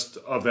the rest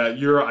of that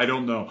year? I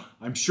don't know.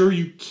 I'm sure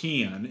you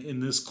can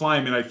in this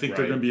climate. I think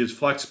they're going to be as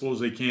flexible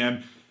as they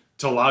can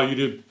to allow you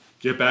to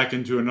get back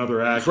into another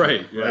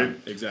Acura. Right?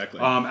 Exactly.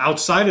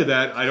 Outside of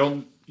that, I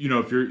don't.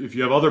 If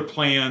you have other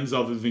plans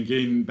other than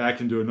getting back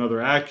into another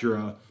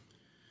Acura.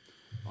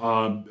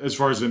 As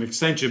far as an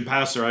extension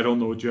past there, I don't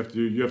know what you have to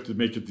do. You have to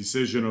make a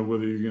decision of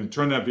whether you're going to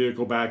turn that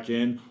vehicle back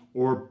in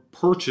or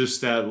purchase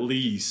that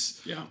lease,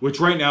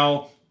 which right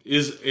now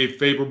is a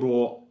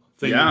favorable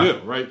thing to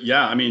do, right?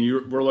 Yeah, I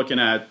mean, we're looking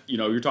at,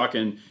 you're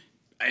talking,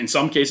 in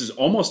some cases,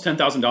 almost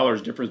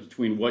 $10,000 difference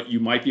between what you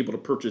might be able to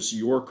purchase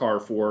your car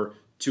for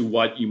to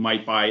what you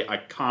might buy a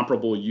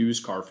comparable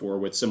used car for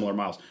with similar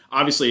miles.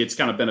 Obviously, it's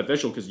kind of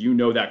beneficial because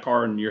that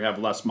car and you have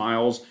less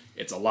miles.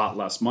 It's a lot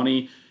less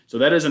money. So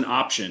that is an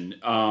option.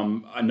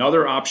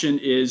 Another option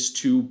is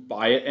to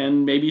buy it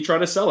and maybe try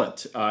to sell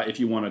it if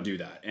you want to do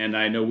that. And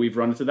I know we've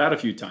run into that a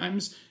few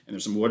times, and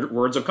there's some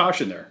words of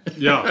caution there.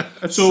 Yeah.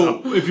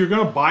 So if you're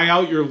going to buy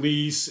out your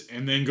lease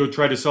and then go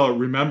try to sell it,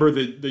 remember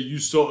that you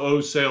still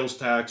owe sales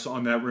tax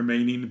on that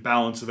remaining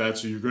balance of that.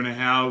 So you're going to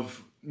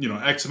have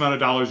X amount of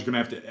dollars you're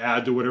going to have to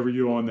add to whatever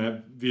you owe on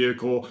that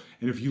vehicle.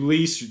 And if you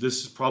lease,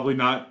 this is probably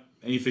not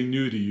anything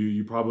new to you.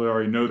 You probably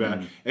already know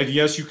that. And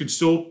yes, you can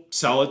still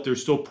sell it.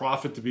 There's still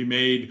profit to be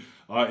made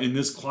in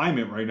this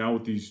climate right now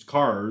with these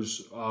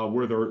cars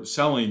where they're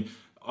selling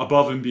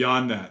above and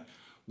beyond that.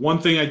 One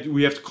thing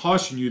we have to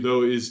caution you,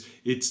 though, is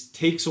it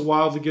takes a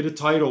while to get a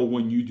title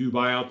when you do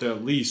buy out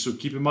that lease. So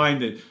keep in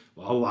mind that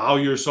allow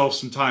yourself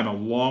some time, a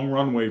long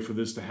runway for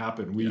this to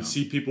happen. We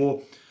see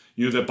people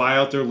that buy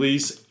out their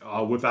lease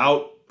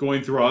without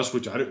going through us,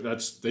 which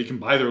they can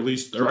buy their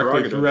lease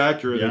directly through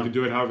Acura. They can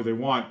do it however they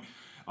want.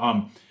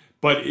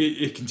 But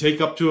it can take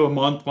up to a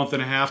month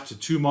and a half to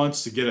 2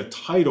 months to get a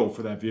title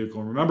for that vehicle.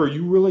 And remember,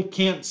 you really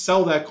can't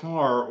sell that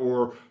car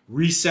or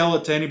resell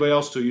it to anybody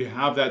else till you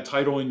have that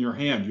title in your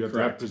hand. You have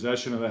to have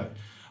possession of that.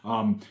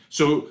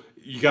 So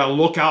you got to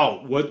look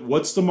out.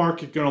 What's the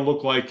market going to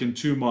look like in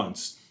 2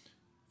 months?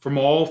 From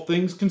all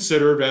things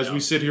considered, as we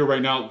sit here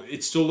right now,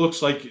 it still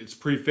looks like it's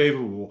pretty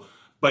favorable.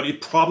 But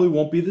it probably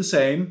won't be the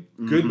same.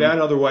 Good, bad,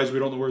 otherwise we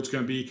don't know where it's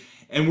going to be.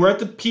 And we're at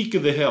the peak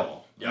of the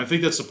hill. I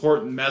think that's the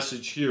important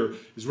message here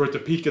is we're at the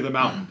peak of the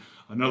mountain.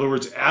 In other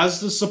words, as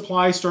the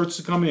supply starts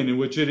to come in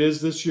which it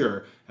is this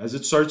year, as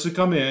it starts to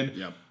come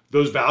in,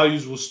 those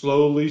values will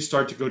slowly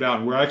start to go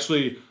down. We're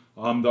actually,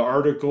 the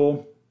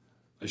article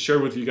I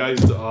shared with you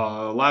guys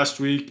last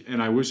week,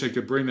 and I wish I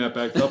could bring that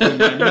back up in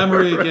my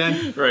memory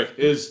again,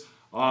 is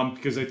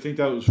because I think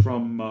that was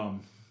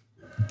from,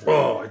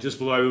 I just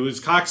blew it. It was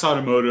Cox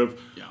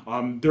Automotive.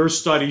 Their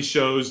study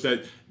shows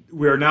that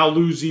we are now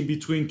losing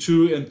between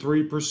 2 and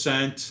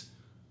 3%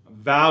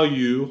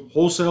 value,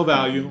 wholesale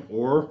value,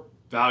 or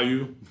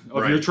value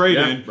of your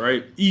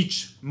trade-in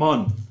each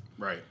month.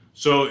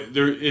 So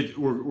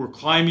we're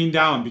climbing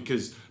down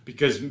because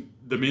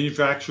the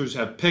manufacturers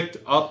have picked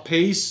up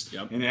pace,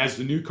 and as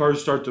the new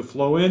cars start to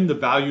flow in, the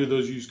value of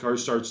those used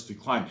cars starts to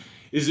decline.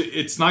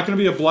 It's not going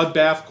to be a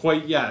bloodbath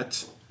quite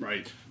yet,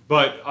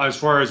 but as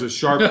far as a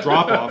sharp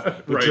drop-off,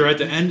 but you're at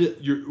the end,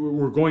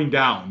 we're going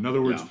down. In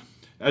other words,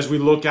 as we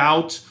look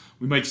out,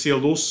 we might see a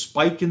little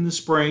spike in the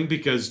spring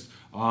because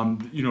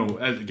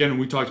again,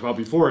 we talked about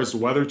before, as the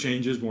weather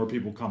changes, more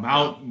people come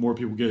out, more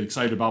people get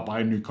excited about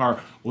buying a new car.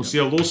 We'll see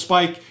a little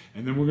spike,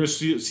 and then we're going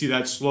to see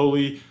that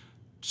slowly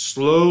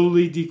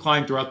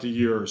decline throughout the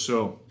year or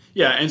so.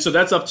 Yeah, and so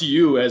that's up to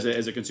you as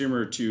a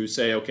consumer to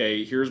say,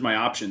 okay, here's my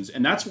options.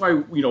 And that's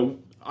why,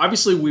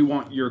 obviously we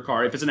want your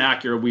car. If it's an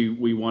Acura,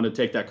 we want to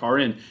take that car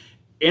in.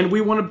 And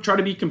we want to try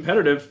to be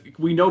competitive.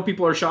 We know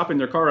people are shopping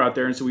their car out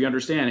there, and so we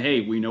understand,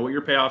 hey, we know what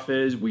your payoff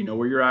is. We know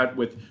where you're at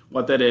with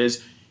what that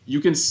is. You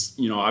can,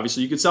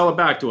 obviously you can sell it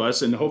back to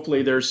us, and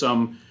hopefully there's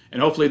some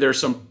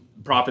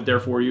profit there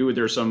for you.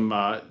 There's some,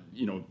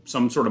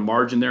 some sort of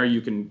margin there.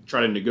 You can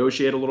try to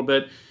negotiate a little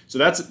bit. So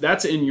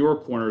that's in your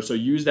corner. So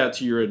use that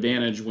to your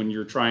advantage when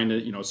you're trying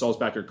to, sell us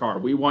back your car.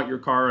 We want your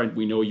car, and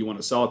we know you want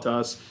to sell it to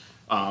us.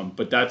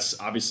 But that's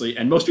obviously,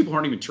 and most people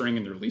aren't even turning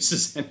in their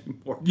leases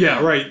anymore.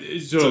 Yeah,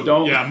 right. So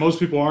don't. Yeah, most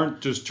people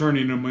aren't just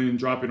turning them in and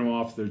dropping them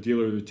off their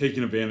dealer. They're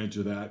taking advantage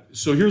of that.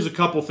 So here's a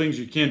couple things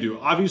you can do.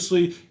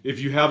 Obviously,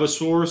 if you have a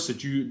source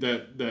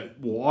that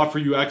will offer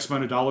you X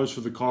amount of dollars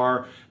for the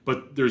car,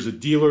 but there's a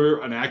dealer,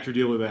 an Acura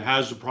dealer that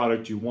has the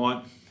product you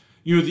want,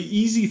 the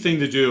easy thing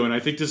to do, and I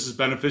think this is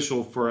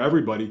beneficial for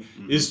everybody,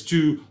 is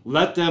to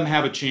let them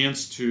have a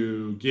chance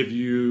to give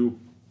you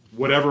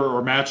whatever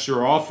or match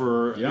your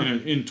offer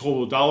in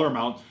total dollar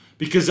amount,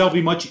 because that'll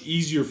be much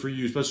easier for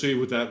you, especially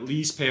with that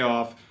lease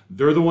payoff.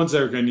 They're the ones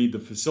that are going to need to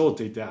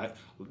facilitate that.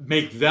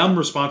 Make them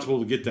responsible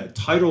to get that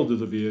title to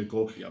the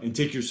vehicle and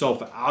take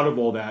yourself out of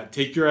all that.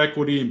 Take your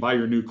equity and buy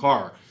your new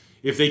car.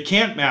 If they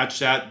can't match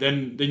that,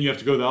 then you have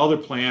to go to the other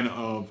plan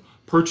of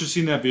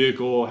purchasing that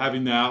vehicle,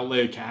 having the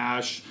outlay of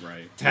cash,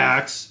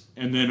 tax,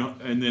 and then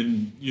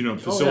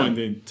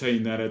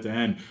facilitating that at the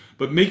end.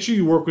 But make sure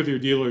you work with your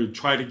dealer to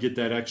try to get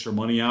that extra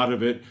money out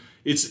of it.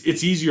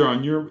 It's easier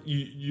on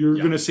you're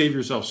going to save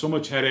yourself so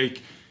much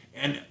headache,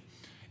 and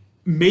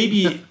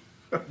maybe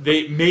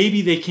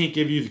they can't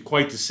give you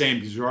quite the same,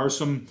 because there are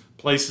some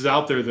places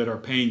out there that are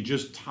paying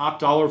just top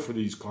dollar for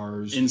these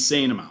cars,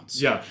 insane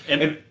amounts. Yeah,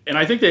 and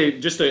I think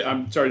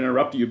I'm sorry to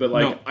interrupt you, but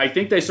I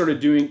think they started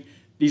doing.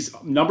 These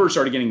numbers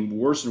started getting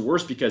worse and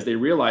worse because they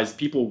realized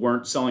people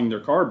weren't selling their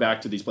car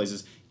back to these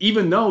places,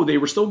 even though they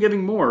were still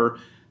giving more.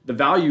 The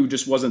value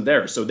just wasn't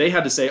there. So they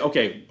had to say,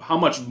 okay, how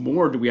much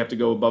more do we have to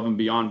go above and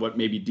beyond what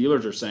maybe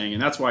dealers are saying?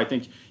 And that's why I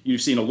think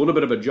you've seen a little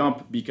bit of a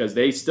jump, because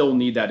they still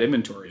need that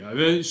inventory.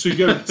 So you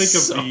got to think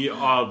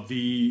of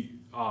the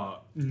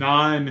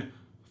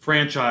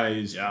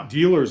non-franchise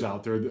dealers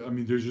out there. I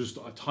mean, there's just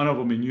a ton of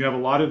them. And you have a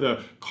lot of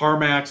the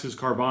CarMaxes,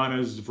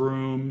 Carvanas,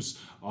 Vrooms.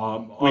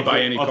 We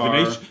buy any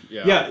car.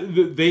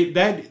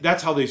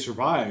 That's how they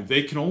survive.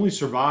 They can only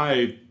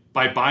survive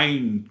by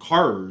buying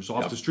cars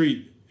off the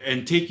street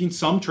and taking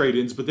some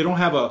trade-ins, but they don't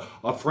have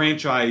a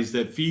franchise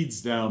that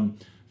feeds them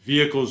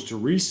vehicles to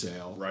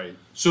resale. Right.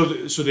 So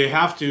they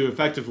have to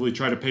effectively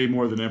try to pay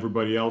more than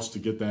everybody else to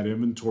get that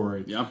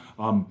inventory. Yeah.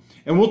 And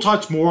we'll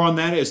touch more on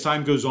that as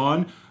time goes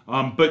on.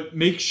 But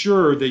make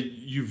sure that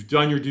you've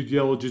done your due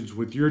diligence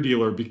with your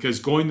dealer, because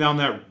going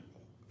down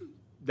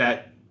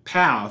that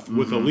path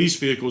with a lease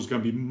vehicle is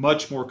going to be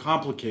much more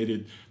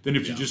complicated than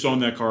if you just own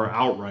that car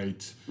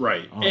outright.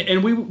 Right.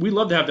 And we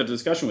love to have that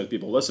discussion with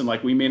people. Listen,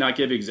 we may not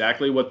give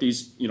exactly what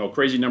these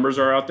crazy numbers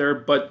are out there,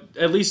 but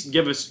at least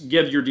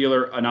give your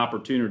dealer an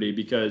opportunity,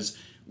 because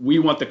we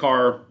want the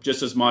car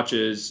just as much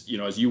as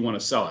as you want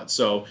to sell it.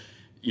 So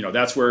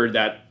that's where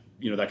that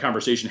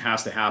conversation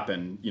has to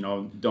happen.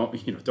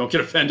 Don't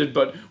get offended,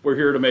 but we're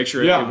here to make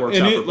sure it works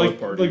out for both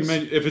parties.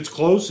 If it's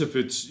close, if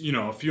it's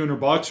a few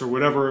 $100 or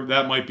whatever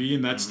that might be,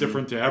 and that's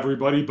different to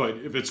everybody. But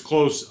if it's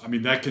close, I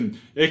mean, it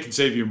can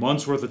save you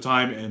months worth of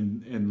time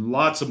and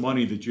lots of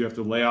money that you have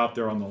to lay out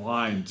there on the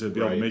line to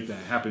be able to make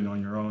that happen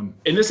on your own.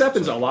 And this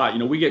happens a lot.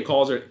 We get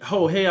calls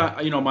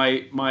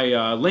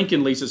my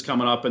Lincoln lease is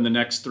coming up in the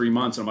next 3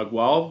 months, and I'm like,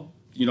 well,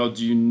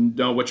 do you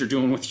know what you're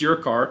doing with your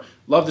car?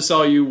 Love to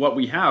sell you what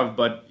we have,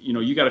 but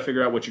you got to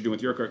figure out what you're doing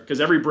with your car,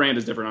 because every brand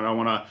is different. I don't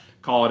want to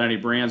call it any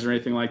brands or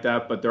anything like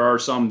that, but there are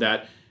some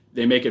that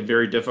they make it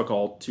very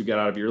difficult to get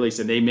out of your lease,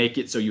 and they make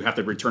it so you have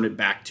to return it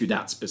back to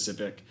that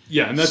specific.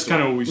 Yeah, and that's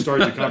kind of what we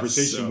started the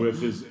conversation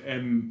with is,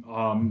 and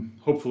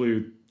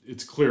hopefully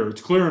it's clear.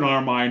 It's clear in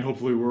our mind.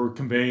 Hopefully we're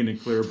conveying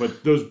it clear.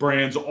 But those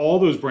brands, all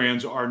those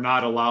brands are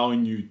not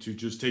allowing you to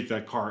just take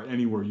that car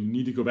anywhere. You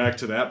need to go back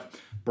to that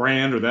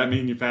brand or that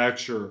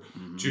manufacturer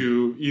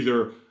to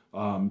either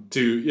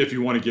if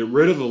you want to get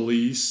rid of the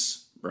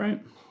lease,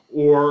 right,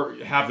 or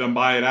have them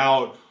buy it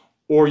out,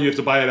 or you have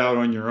to buy it out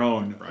on your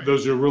own. Right.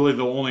 Those are really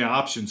the only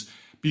options.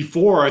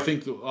 Before, I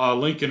think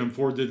Lincoln and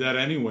Ford did that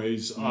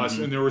anyways,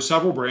 and there were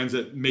several brands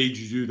that made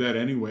you do that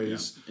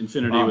anyways. Yeah.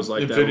 Infiniti was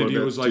like that.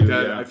 Infiniti was like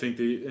that. Yeah. I think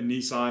and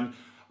Nissan,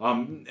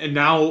 and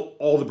now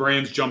all the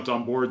brands jumped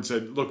on board and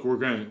said, "Look, we're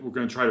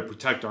gonna try to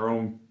protect our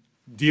own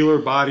dealer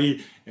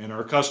body and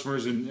our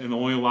customers, and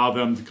only allow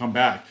them to come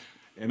back."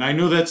 And I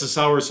know that's a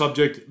sour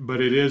subject,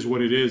 but it is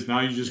what it is.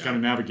 Now you just got to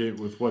navigate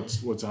with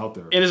what's out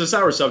there. It is a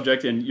sour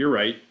subject, and you're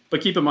right. But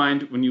keep in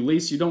mind, when you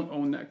lease, you don't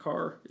own that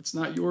car. It's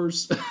not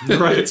yours.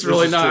 Right. It's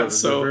really not. True.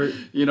 So,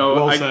 very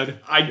well said.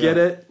 I get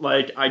it.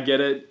 Like, I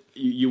get it.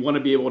 You want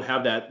to be able to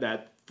have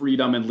that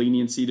freedom and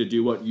leniency to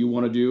do what you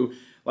want to do.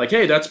 Like,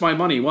 hey, that's my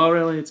money. Well,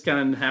 really, it's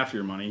kind of half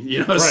your money. You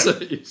know,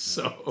 right.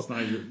 So it's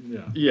not your,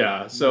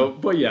 yeah. So,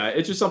 but yeah,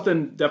 it's just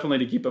something definitely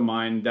to keep in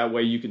mind. That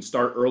way you can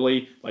start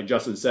early. Like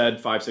Justin said,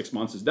 5-6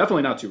 months is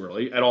definitely not too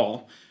early at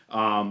all.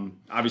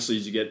 Obviously,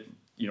 as you get,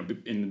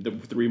 in the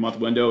 3-month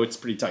window, it's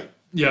pretty tight.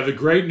 Yeah, the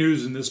great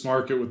news in this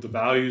market with the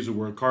values of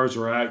where cars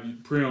are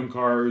at, pre-owned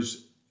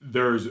cars,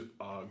 there's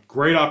a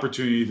great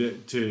opportunity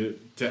to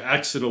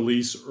exit a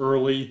lease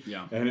early.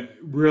 Yeah. And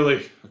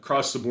really,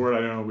 across the board,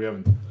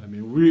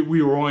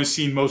 we were only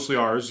seeing mostly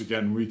ours.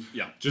 Again, we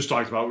just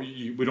talked about,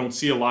 we don't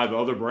see a lot of the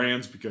other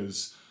brands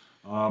because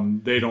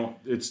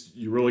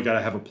you really got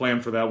to have a plan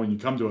for that when you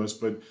come to us.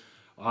 But,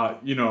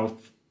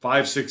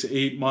 5, 6,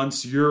 8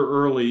 months, year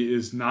early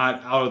is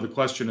not out of the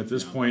question at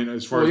this point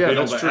as far as being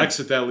able to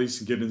exit that lease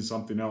and get into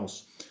something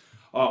else.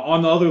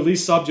 On the other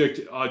lease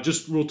subject,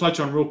 we'll touch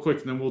on real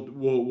quick, and then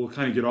we'll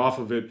kind of get off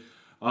of it.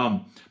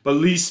 But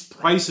lease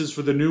prices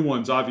for the new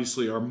ones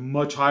obviously are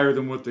much higher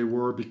than what they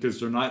were because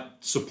they're not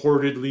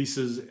supported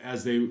leases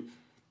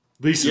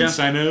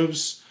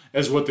incentives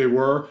as what they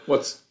were.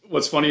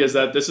 What's funny is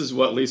that this is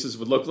what leases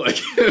would look like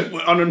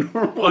on a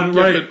normal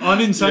right.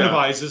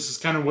 Unincentivized, this is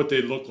kind of what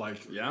they look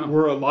like. Yeah.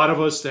 Where a lot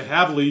of us that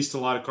have leased a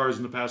lot of cars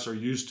in the past are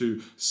used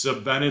to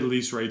subvented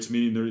lease rates,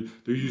 meaning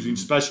they're using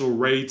special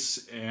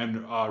rates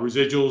and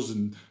residuals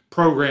and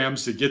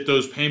programs to get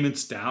those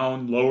payments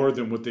down lower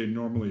than what they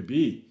normally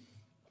be.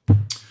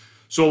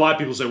 So a lot of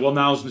people say, well,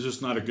 now is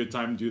just not a good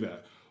time to do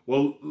that.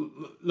 Well,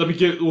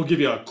 we'll give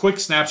you a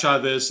quick snapshot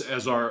of this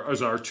as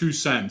our 2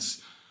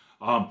 cents.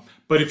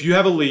 But if you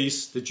have a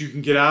lease that you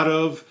can get out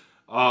of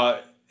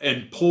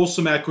and pull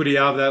some equity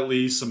out of that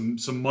lease,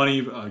 some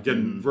money,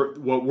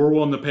 what we're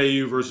willing to pay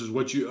you versus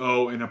what you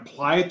owe, and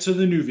apply it to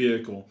the new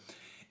vehicle,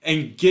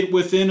 and get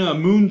within a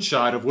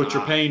moonshot of what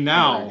you're paying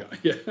now,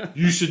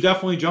 you should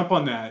definitely jump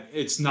on that.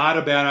 It's not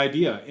a bad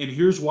idea. And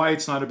here's why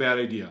it's not a bad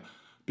idea.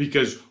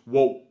 Because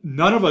what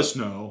none of us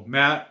know,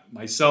 Matt,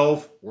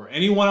 myself, or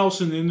anyone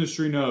else in the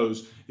industry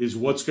knows, is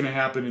what's going to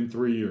happen in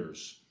 3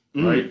 years.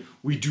 Right?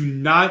 We do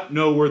not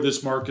know where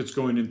this market's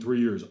going in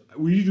 3 years.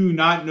 We do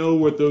not know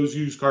what those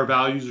used car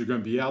values are going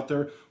to be out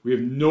there. We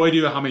have no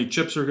idea how many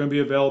chips are going to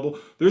be available.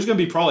 There's going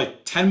to be probably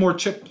 10 more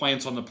chip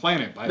plants on the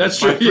planet by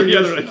 3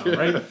 years from now,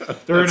 right?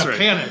 They're in a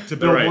panic to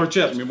build more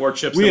chips. More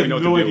chips we than have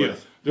we know no to deal idea.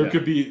 with. There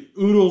could be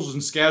oodles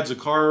and scads of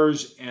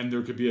cars, and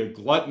there could be a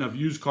glutton of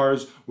used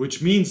cars,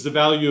 which means the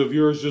value of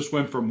yours just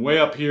went from way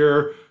up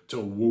here to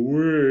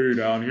way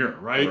down here,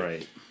 right?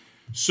 Right.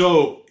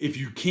 So if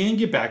you can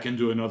get back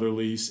into another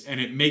lease and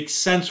it makes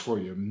sense for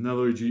you, in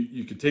other words,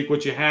 you can take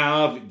what you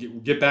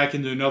have, get back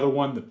into another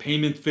one, the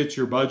payment fits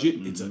your budget,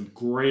 it's a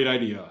great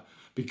idea.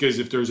 Because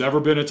if there's ever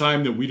been a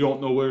time that we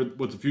don't know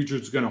what the future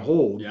is going to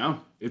hold,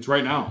 it's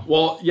right now.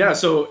 Well, yeah,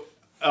 so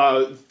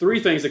 3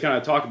 things to kind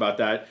of talk about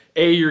that.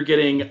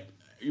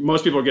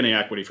 Most people are getting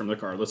equity from their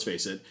car, let's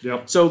face it.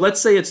 Yep. So let's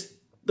say it's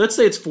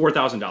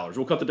 $4,000.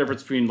 We'll cut the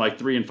difference between like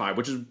 3 and 5,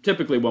 which is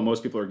typically what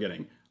most people are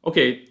getting.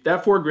 Okay,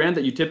 that $4,000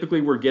 that you typically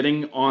were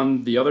getting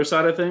on the other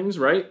side of things,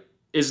 right,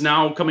 is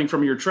now coming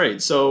from your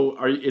trade. So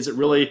is it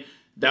really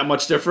that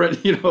much different?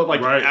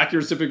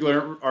 Acuras typically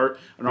are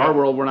in our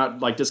world, we're not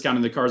like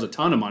discounting the cars a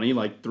ton of money,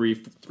 like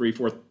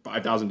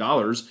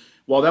 $5,000.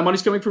 Well, that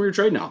money's coming from your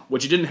trade now,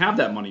 which you didn't have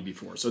that money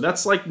before. So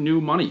that's like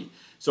new money.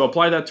 So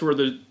apply that toward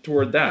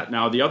that.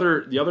 Now the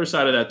other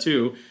side of that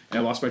too, and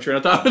I lost my train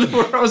of thought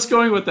where I was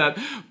going with that.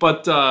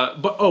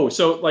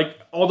 So like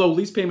although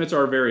lease payments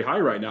are very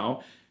high right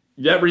now,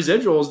 that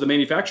residuals, the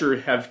manufacturer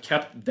have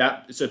kept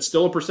that, so it's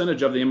still a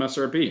percentage of the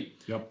MSRP.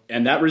 Yep.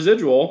 And that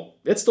residual,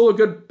 it's still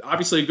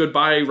obviously a good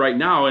buy right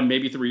now and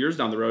maybe 3 years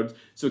down the road.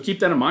 So keep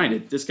that in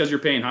mind. Just because you're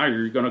paying higher,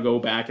 you're going to go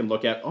back and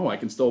look at, I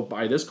can still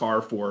buy this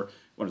car for,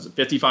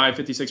 55,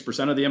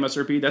 56% of the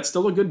MSRP. That's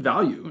still a good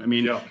value. I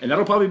mean, and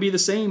that'll probably be the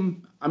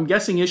same, I'm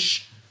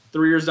guessing-ish,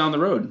 3 years down the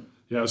road.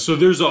 Yeah, so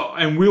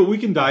and we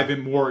can dive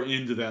in more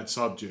into that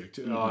subject.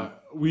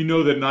 We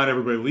know that not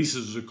everybody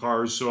leases their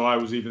cars, so I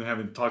was even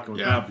talking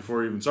with Matt before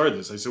we even started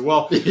this. I said,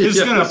 well, this is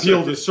going to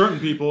appeal to certain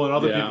people, and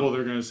other people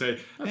they're going to say,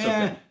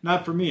 okay.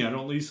 Not for me. I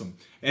don't lease them.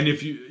 And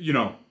if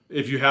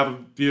you have a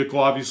vehicle,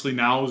 obviously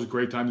now is a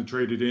great time to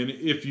trade it in.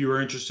 If you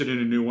are interested in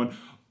a new one,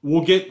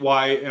 we'll get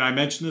why. And I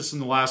mentioned this in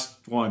the last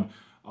one,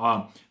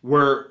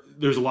 where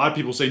there's a lot of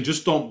people saying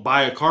just don't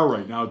buy a car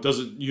right now. It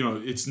doesn't,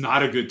 it's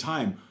not a good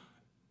time.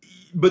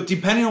 But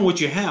depending on what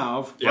you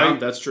have, right?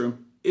 That's true.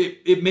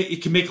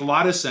 It can make a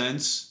lot of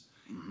sense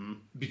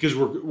because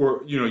you're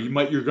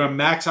going to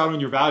max out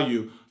on your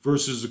value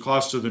versus the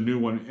cost of the new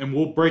one, and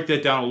we'll break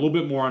that down a little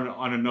bit more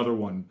on another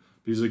one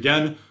because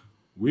again,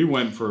 we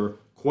went for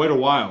quite a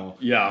while.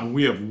 Yeah, and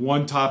we have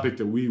one topic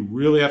that we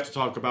really have to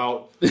talk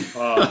about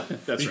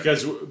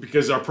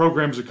because our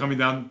programs are coming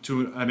down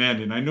to an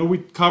end, and I know we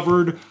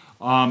covered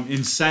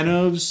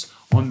incentives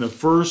on the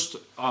first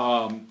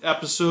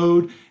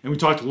episode, and we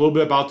talked a little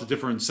bit about the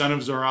different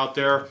incentives that are out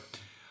there.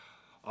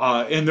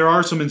 And there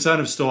are some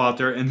incentives still out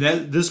there. And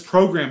this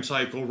program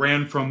cycle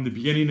ran from the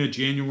beginning of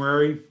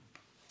January,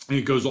 and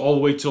it goes all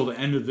the way till the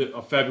end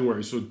of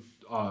February. So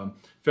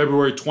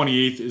February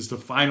 28th is the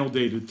final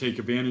day to take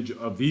advantage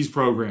of these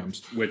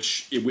programs.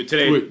 Which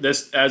today,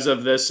 as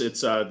of this,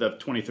 it's the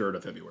 23rd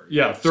of February.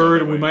 Yeah,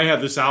 3rd, and we might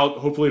have this out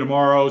hopefully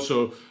tomorrow.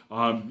 So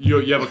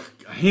you have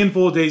a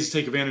handful of days to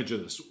take advantage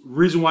of this.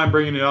 Reason why I'm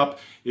bringing it up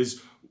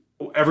is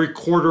every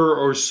quarter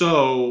or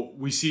so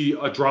we see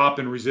a drop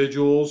in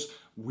residuals.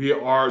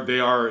 They've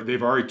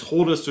already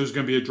told us there's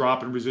going to be a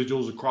drop in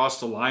residuals across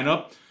the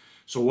lineup.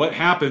 So what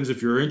happens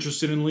if you're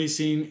interested in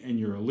leasing and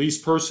you're a lease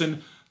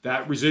person?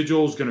 That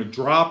residual is going to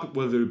drop,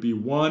 whether it be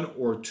 1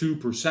 or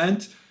 2%.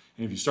 And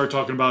if you start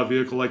talking about a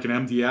vehicle like an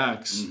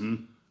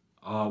MDX,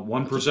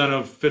 1%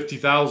 of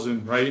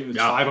 50,000, right? It's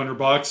 $500.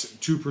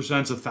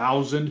 2% is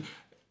 $1,000.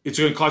 It's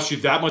going to cost you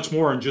that much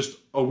more in just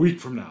a week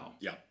from now.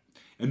 Yeah.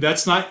 And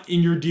that's not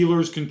in your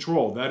dealer's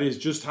control. That is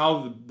just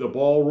how the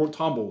ball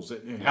tumbles.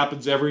 It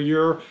happens every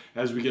year.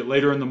 As we get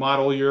later in the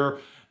model year,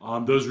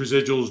 those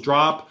residuals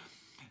drop.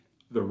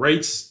 The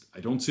rates, I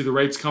don't see the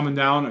rates coming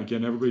down.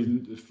 Again,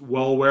 everybody's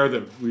well aware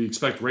that we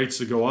expect rates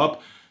to go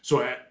up.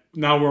 So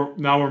now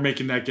we're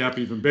making that gap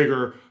even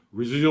bigger.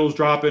 Residuals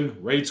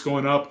dropping, rates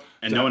going up.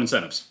 And no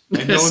incentives.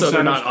 And no incentives.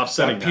 They're not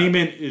offsetting that.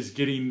 Payment is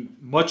getting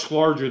much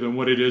larger than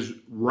what it is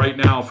right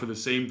now for the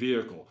same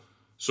vehicle.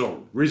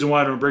 So, reason why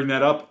I'm going to bring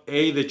that up,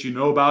 A, that you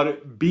know about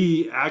it.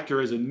 B,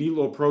 Acura has a neat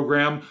little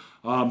program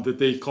that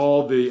they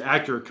call the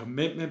Acura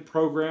Commitment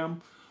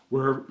Program,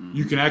 where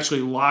you can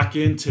actually lock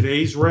in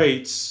today's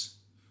rates,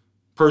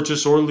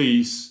 purchase or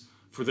lease,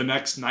 for the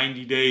next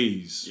 90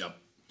 days. Yep.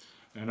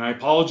 And I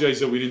apologize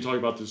that we didn't talk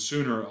about this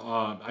sooner.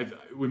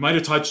 We might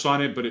have touched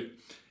on it, but it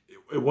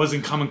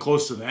wasn't coming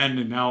close to the end,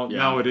 and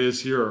now it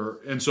is here.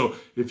 And so,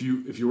 if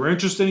you were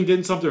interested in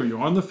getting something, or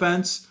you're on the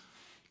fence,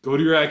 go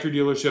to your Acura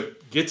dealership,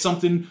 get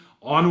something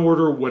on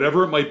order,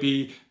 whatever it might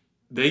be.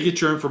 They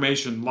get your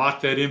information,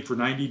 lock that in for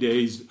 90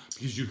 days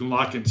because you can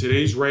lock in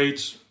today's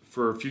rates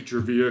for a future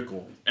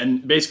vehicle.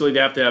 And basically, they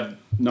have to have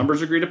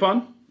numbers agreed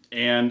upon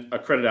and a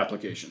credit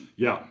application.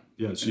 Yeah.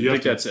 Yeah, so I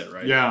think that's it,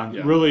 right? Yeah,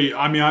 really.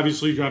 I mean,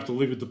 obviously, you have to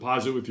leave a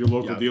deposit with your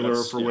local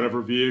dealer for whatever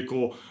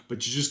vehicle,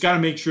 but you just got to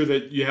make sure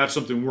that you have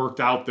something worked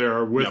out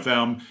there with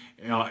them,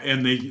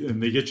 and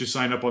they get you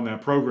signed up on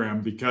that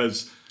program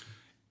because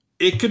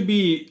it could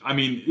be. I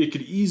mean, it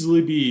could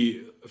easily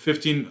be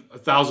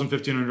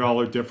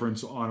 $1,500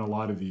 difference on a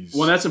lot of these.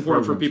 Well, that's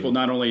important for people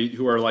not only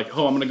who are like,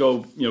 oh, I'm going to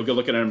go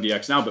look at an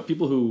MDX now, but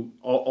people who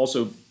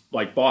also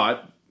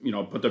bought.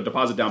 Put their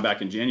deposit down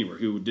back in January,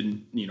 who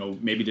didn't,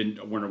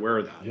 weren't aware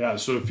of that. Yeah,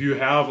 so if you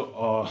have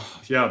a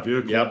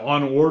vehicle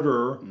on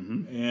order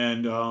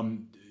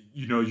and,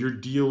 your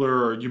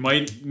dealer, you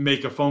might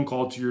make a phone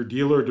call to your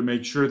dealer to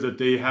make sure that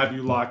they have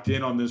you locked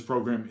in on this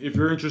program. If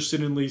you're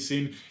interested in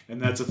leasing,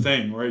 and that's a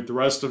thing, right? The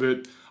rest of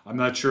it, I'm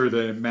not sure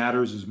that it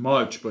matters as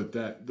much, but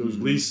those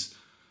lease,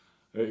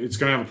 it's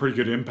going to have a pretty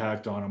good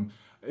impact on them.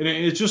 And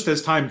it's just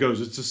as time goes,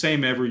 it's the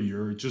same every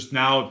year. It just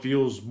now it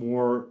feels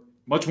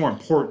much more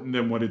important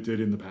than what it did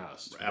in the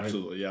past. Right?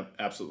 Absolutely. Yep.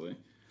 Absolutely.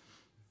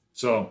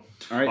 So,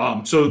 all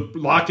right. So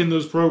lock in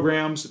those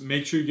programs.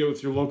 Make sure you get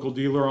with your local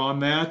dealer on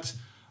that.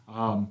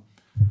 And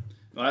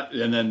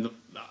then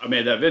I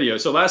made that video.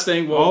 So last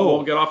thing,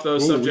 we'll get off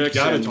those subjects.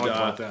 We got to talk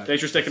about that.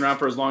 Thanks for sticking around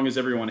for as long as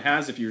everyone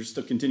has. If you're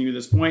still continuing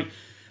this point.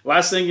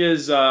 Last thing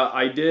is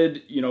I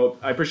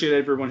appreciate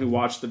everyone who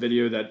watched the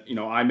video that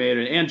I made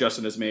and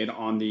Justin has made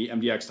on the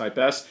MDX Type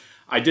S.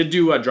 I did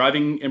do a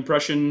driving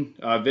impression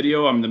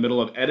video. I'm in the middle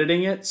of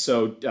editing it,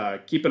 so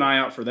keep an eye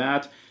out for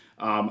that.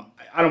 I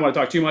don't want to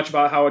talk too much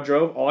about how it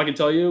drove. All I can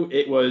tell you,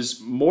 it was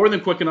more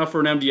than quick enough for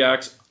an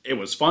MDX. It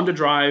was fun to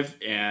drive,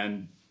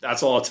 and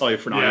that's all I'll tell you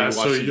for now. Yeah,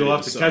 so you'll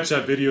have to catch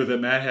that video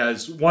that Matt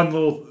has. One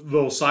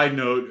little side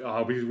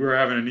note, because we were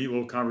having a neat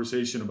little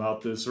conversation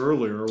about this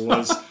earlier,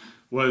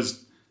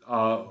 was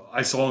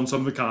I saw in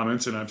some of the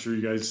comments, and I'm sure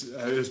you guys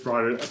just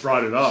brought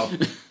it up.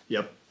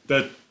 Yep.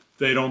 That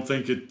they don't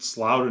think it's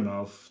loud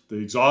enough. The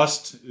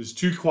exhaust is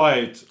too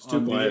quiet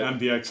on the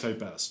MDX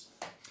Type S.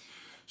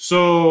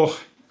 So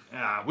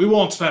we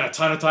won't spend a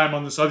ton of time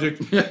on the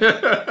subject.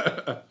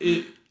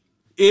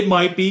 It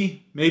might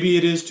be. Maybe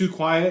it is too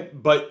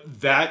quiet,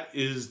 but that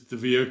is the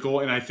vehicle.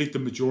 And I think the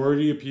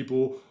majority of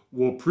people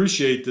will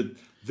appreciate that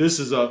this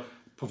is a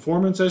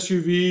performance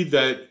SUV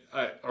that,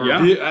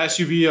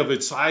 SUV of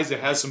its size that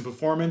has some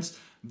performance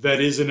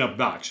that isn't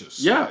obnoxious.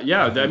 Yeah.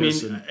 I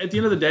mean, at the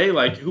end of the day,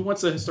 like, who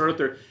wants to start up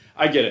their...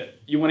 I get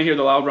it. You want to hear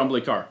the loud,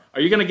 rumbly car.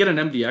 Are you going to get an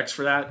MDX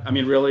for that? I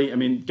mean, really? I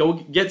mean, go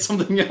get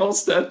something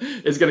else that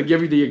is going to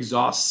give you the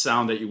exhaust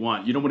sound that you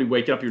want. You don't want to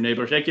wake up your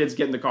neighbors. Hey, kids,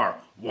 get in the car.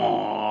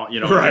 Wah,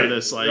 hear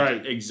this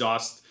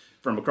exhaust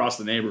from across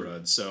the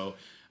neighborhood. So,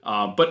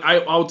 but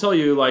I'll tell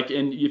you, like,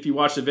 if you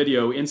watch the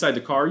video inside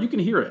the car, you can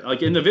hear it.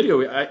 Like in the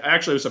video, I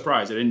actually was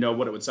surprised. I didn't know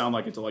what it would sound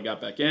like until I got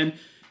back in.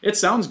 It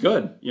sounds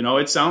good.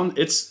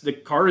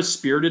 The car is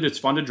spirited. It's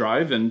fun to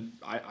drive, and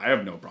I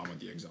have no problem with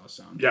the exhaust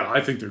sound. Yeah,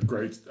 I think they're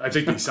great. I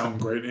think they sound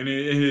great,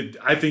 and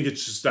I think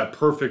it's just that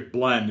perfect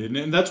blend,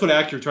 and that's what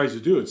Acura tries to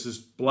do. It's this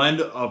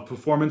blend of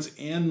performance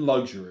and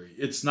luxury.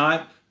 It's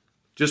not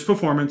just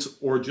performance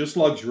or just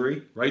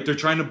luxury, right? They're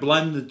trying to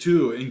blend the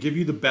two and give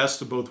you the best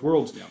of both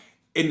worlds. Yeah.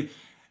 And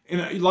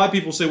a lot of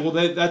people say, well,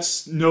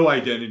 that's no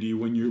identity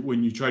when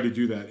you try to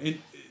do that. And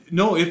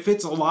no, it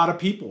fits a lot of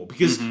people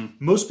because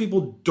most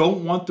people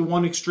don't want the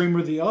one extreme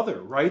or the other,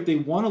 right? They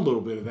want a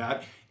little bit of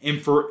that. And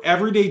for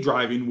everyday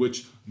driving,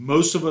 which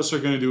most of us are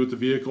going to do with the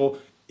vehicle,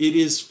 it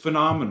is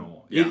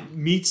phenomenal. Yeah. It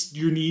meets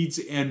your needs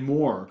and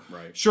more.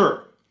 Right.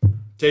 Sure,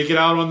 take it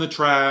out on the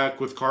track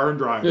with car and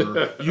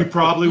driver. You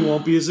probably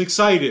won't be as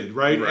excited,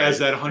 right? As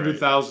that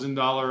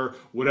 $100,000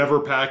 whatever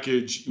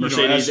package.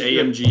 Mercedes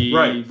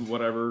AMG,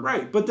 whatever.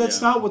 Right, but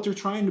that's not what they're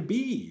trying to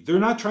be. They're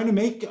not trying to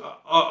make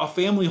a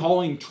family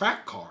hauling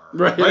track car.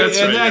 Right.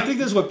 And I think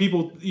that's what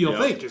people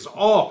think is,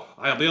 I'll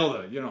be able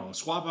to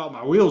swap out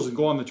my wheels and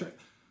go on the track.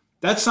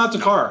 That's not the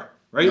car.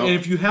 Right, and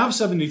if you have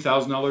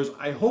 $70,000,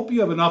 I hope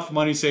you have enough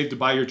money saved to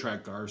buy your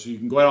track car so you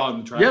can go out on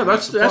the track. Yeah,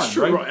 that's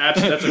true. Right?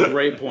 That's a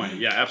great point.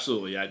 Yeah,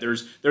 absolutely. Yeah,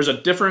 there's a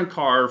different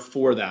car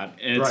for that,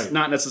 and it's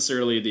not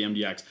necessarily the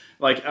MDX.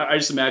 Like I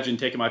just imagine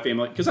taking my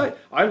family because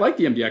I like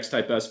the MDX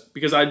Type S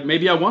because I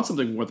want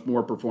something with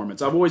more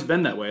performance. I've always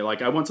been that way.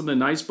 Like I want something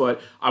nice,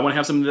 but I want to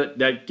have something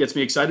that gets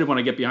me excited when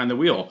I get behind the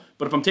wheel.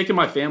 But if I'm taking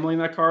my family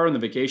in that car on the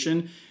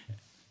vacation,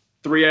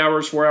 3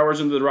 hours, 4 hours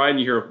into the ride, and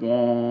you hear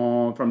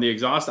wah from the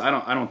exhaust. I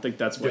don't think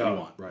that's what you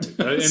want. Right,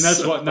 and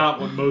that's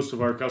not what most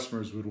of our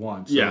customers would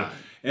want. So,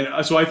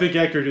 and so I think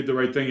Acura did the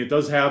right thing. It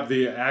does have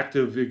the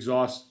active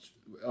exhaust.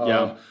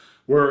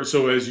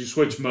 So as you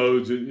switch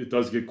modes, it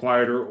does get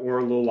quieter or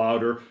a little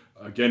louder.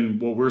 Again,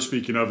 what we're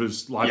speaking of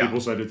is a lot of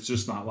people said it's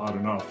just not loud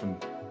enough.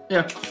 And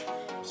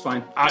it's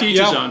fine. Teach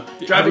his own.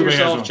 Drive it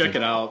yourself. Check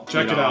it out.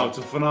 Check it out. It's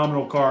a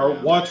phenomenal car.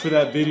 Watch for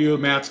that video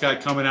Matt's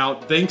got coming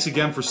out. Thanks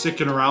again for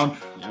sticking around.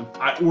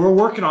 We're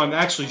working on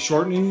actually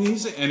shortening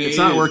these, and it's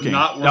not working.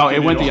 No, it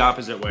went the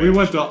opposite way. We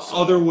went the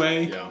other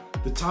way. Yeah.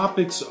 The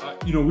topics,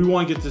 we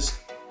want to get this.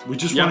 We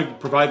just want to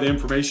provide the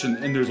information,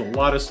 and there's a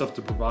lot of stuff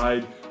to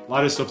provide, a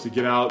lot of stuff to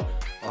get out,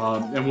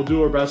 and we'll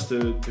do our best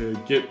to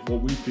get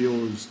what we feel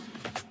is.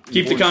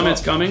 Keep the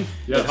comments coming.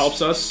 Yes. It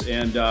helps us,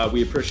 and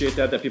we appreciate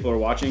that people are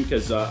watching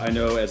because I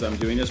know as I'm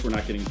doing this, we're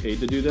not getting paid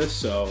to do this.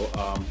 So,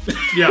 By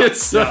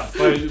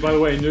the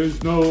way,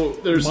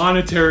 there's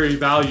monetary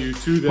value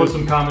to this. Put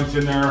some comments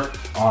in there.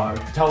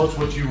 Tell us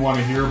what you want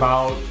to hear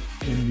about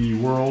in the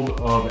world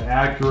of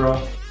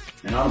Acura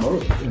and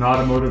automotive. And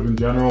automotive in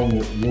general.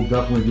 We'll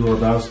definitely do our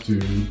best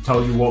to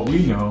tell you what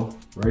we know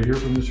right here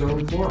from the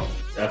showroom floor.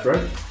 That's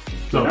right.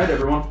 Good night,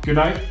 everyone. Good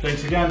night.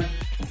 Thanks again.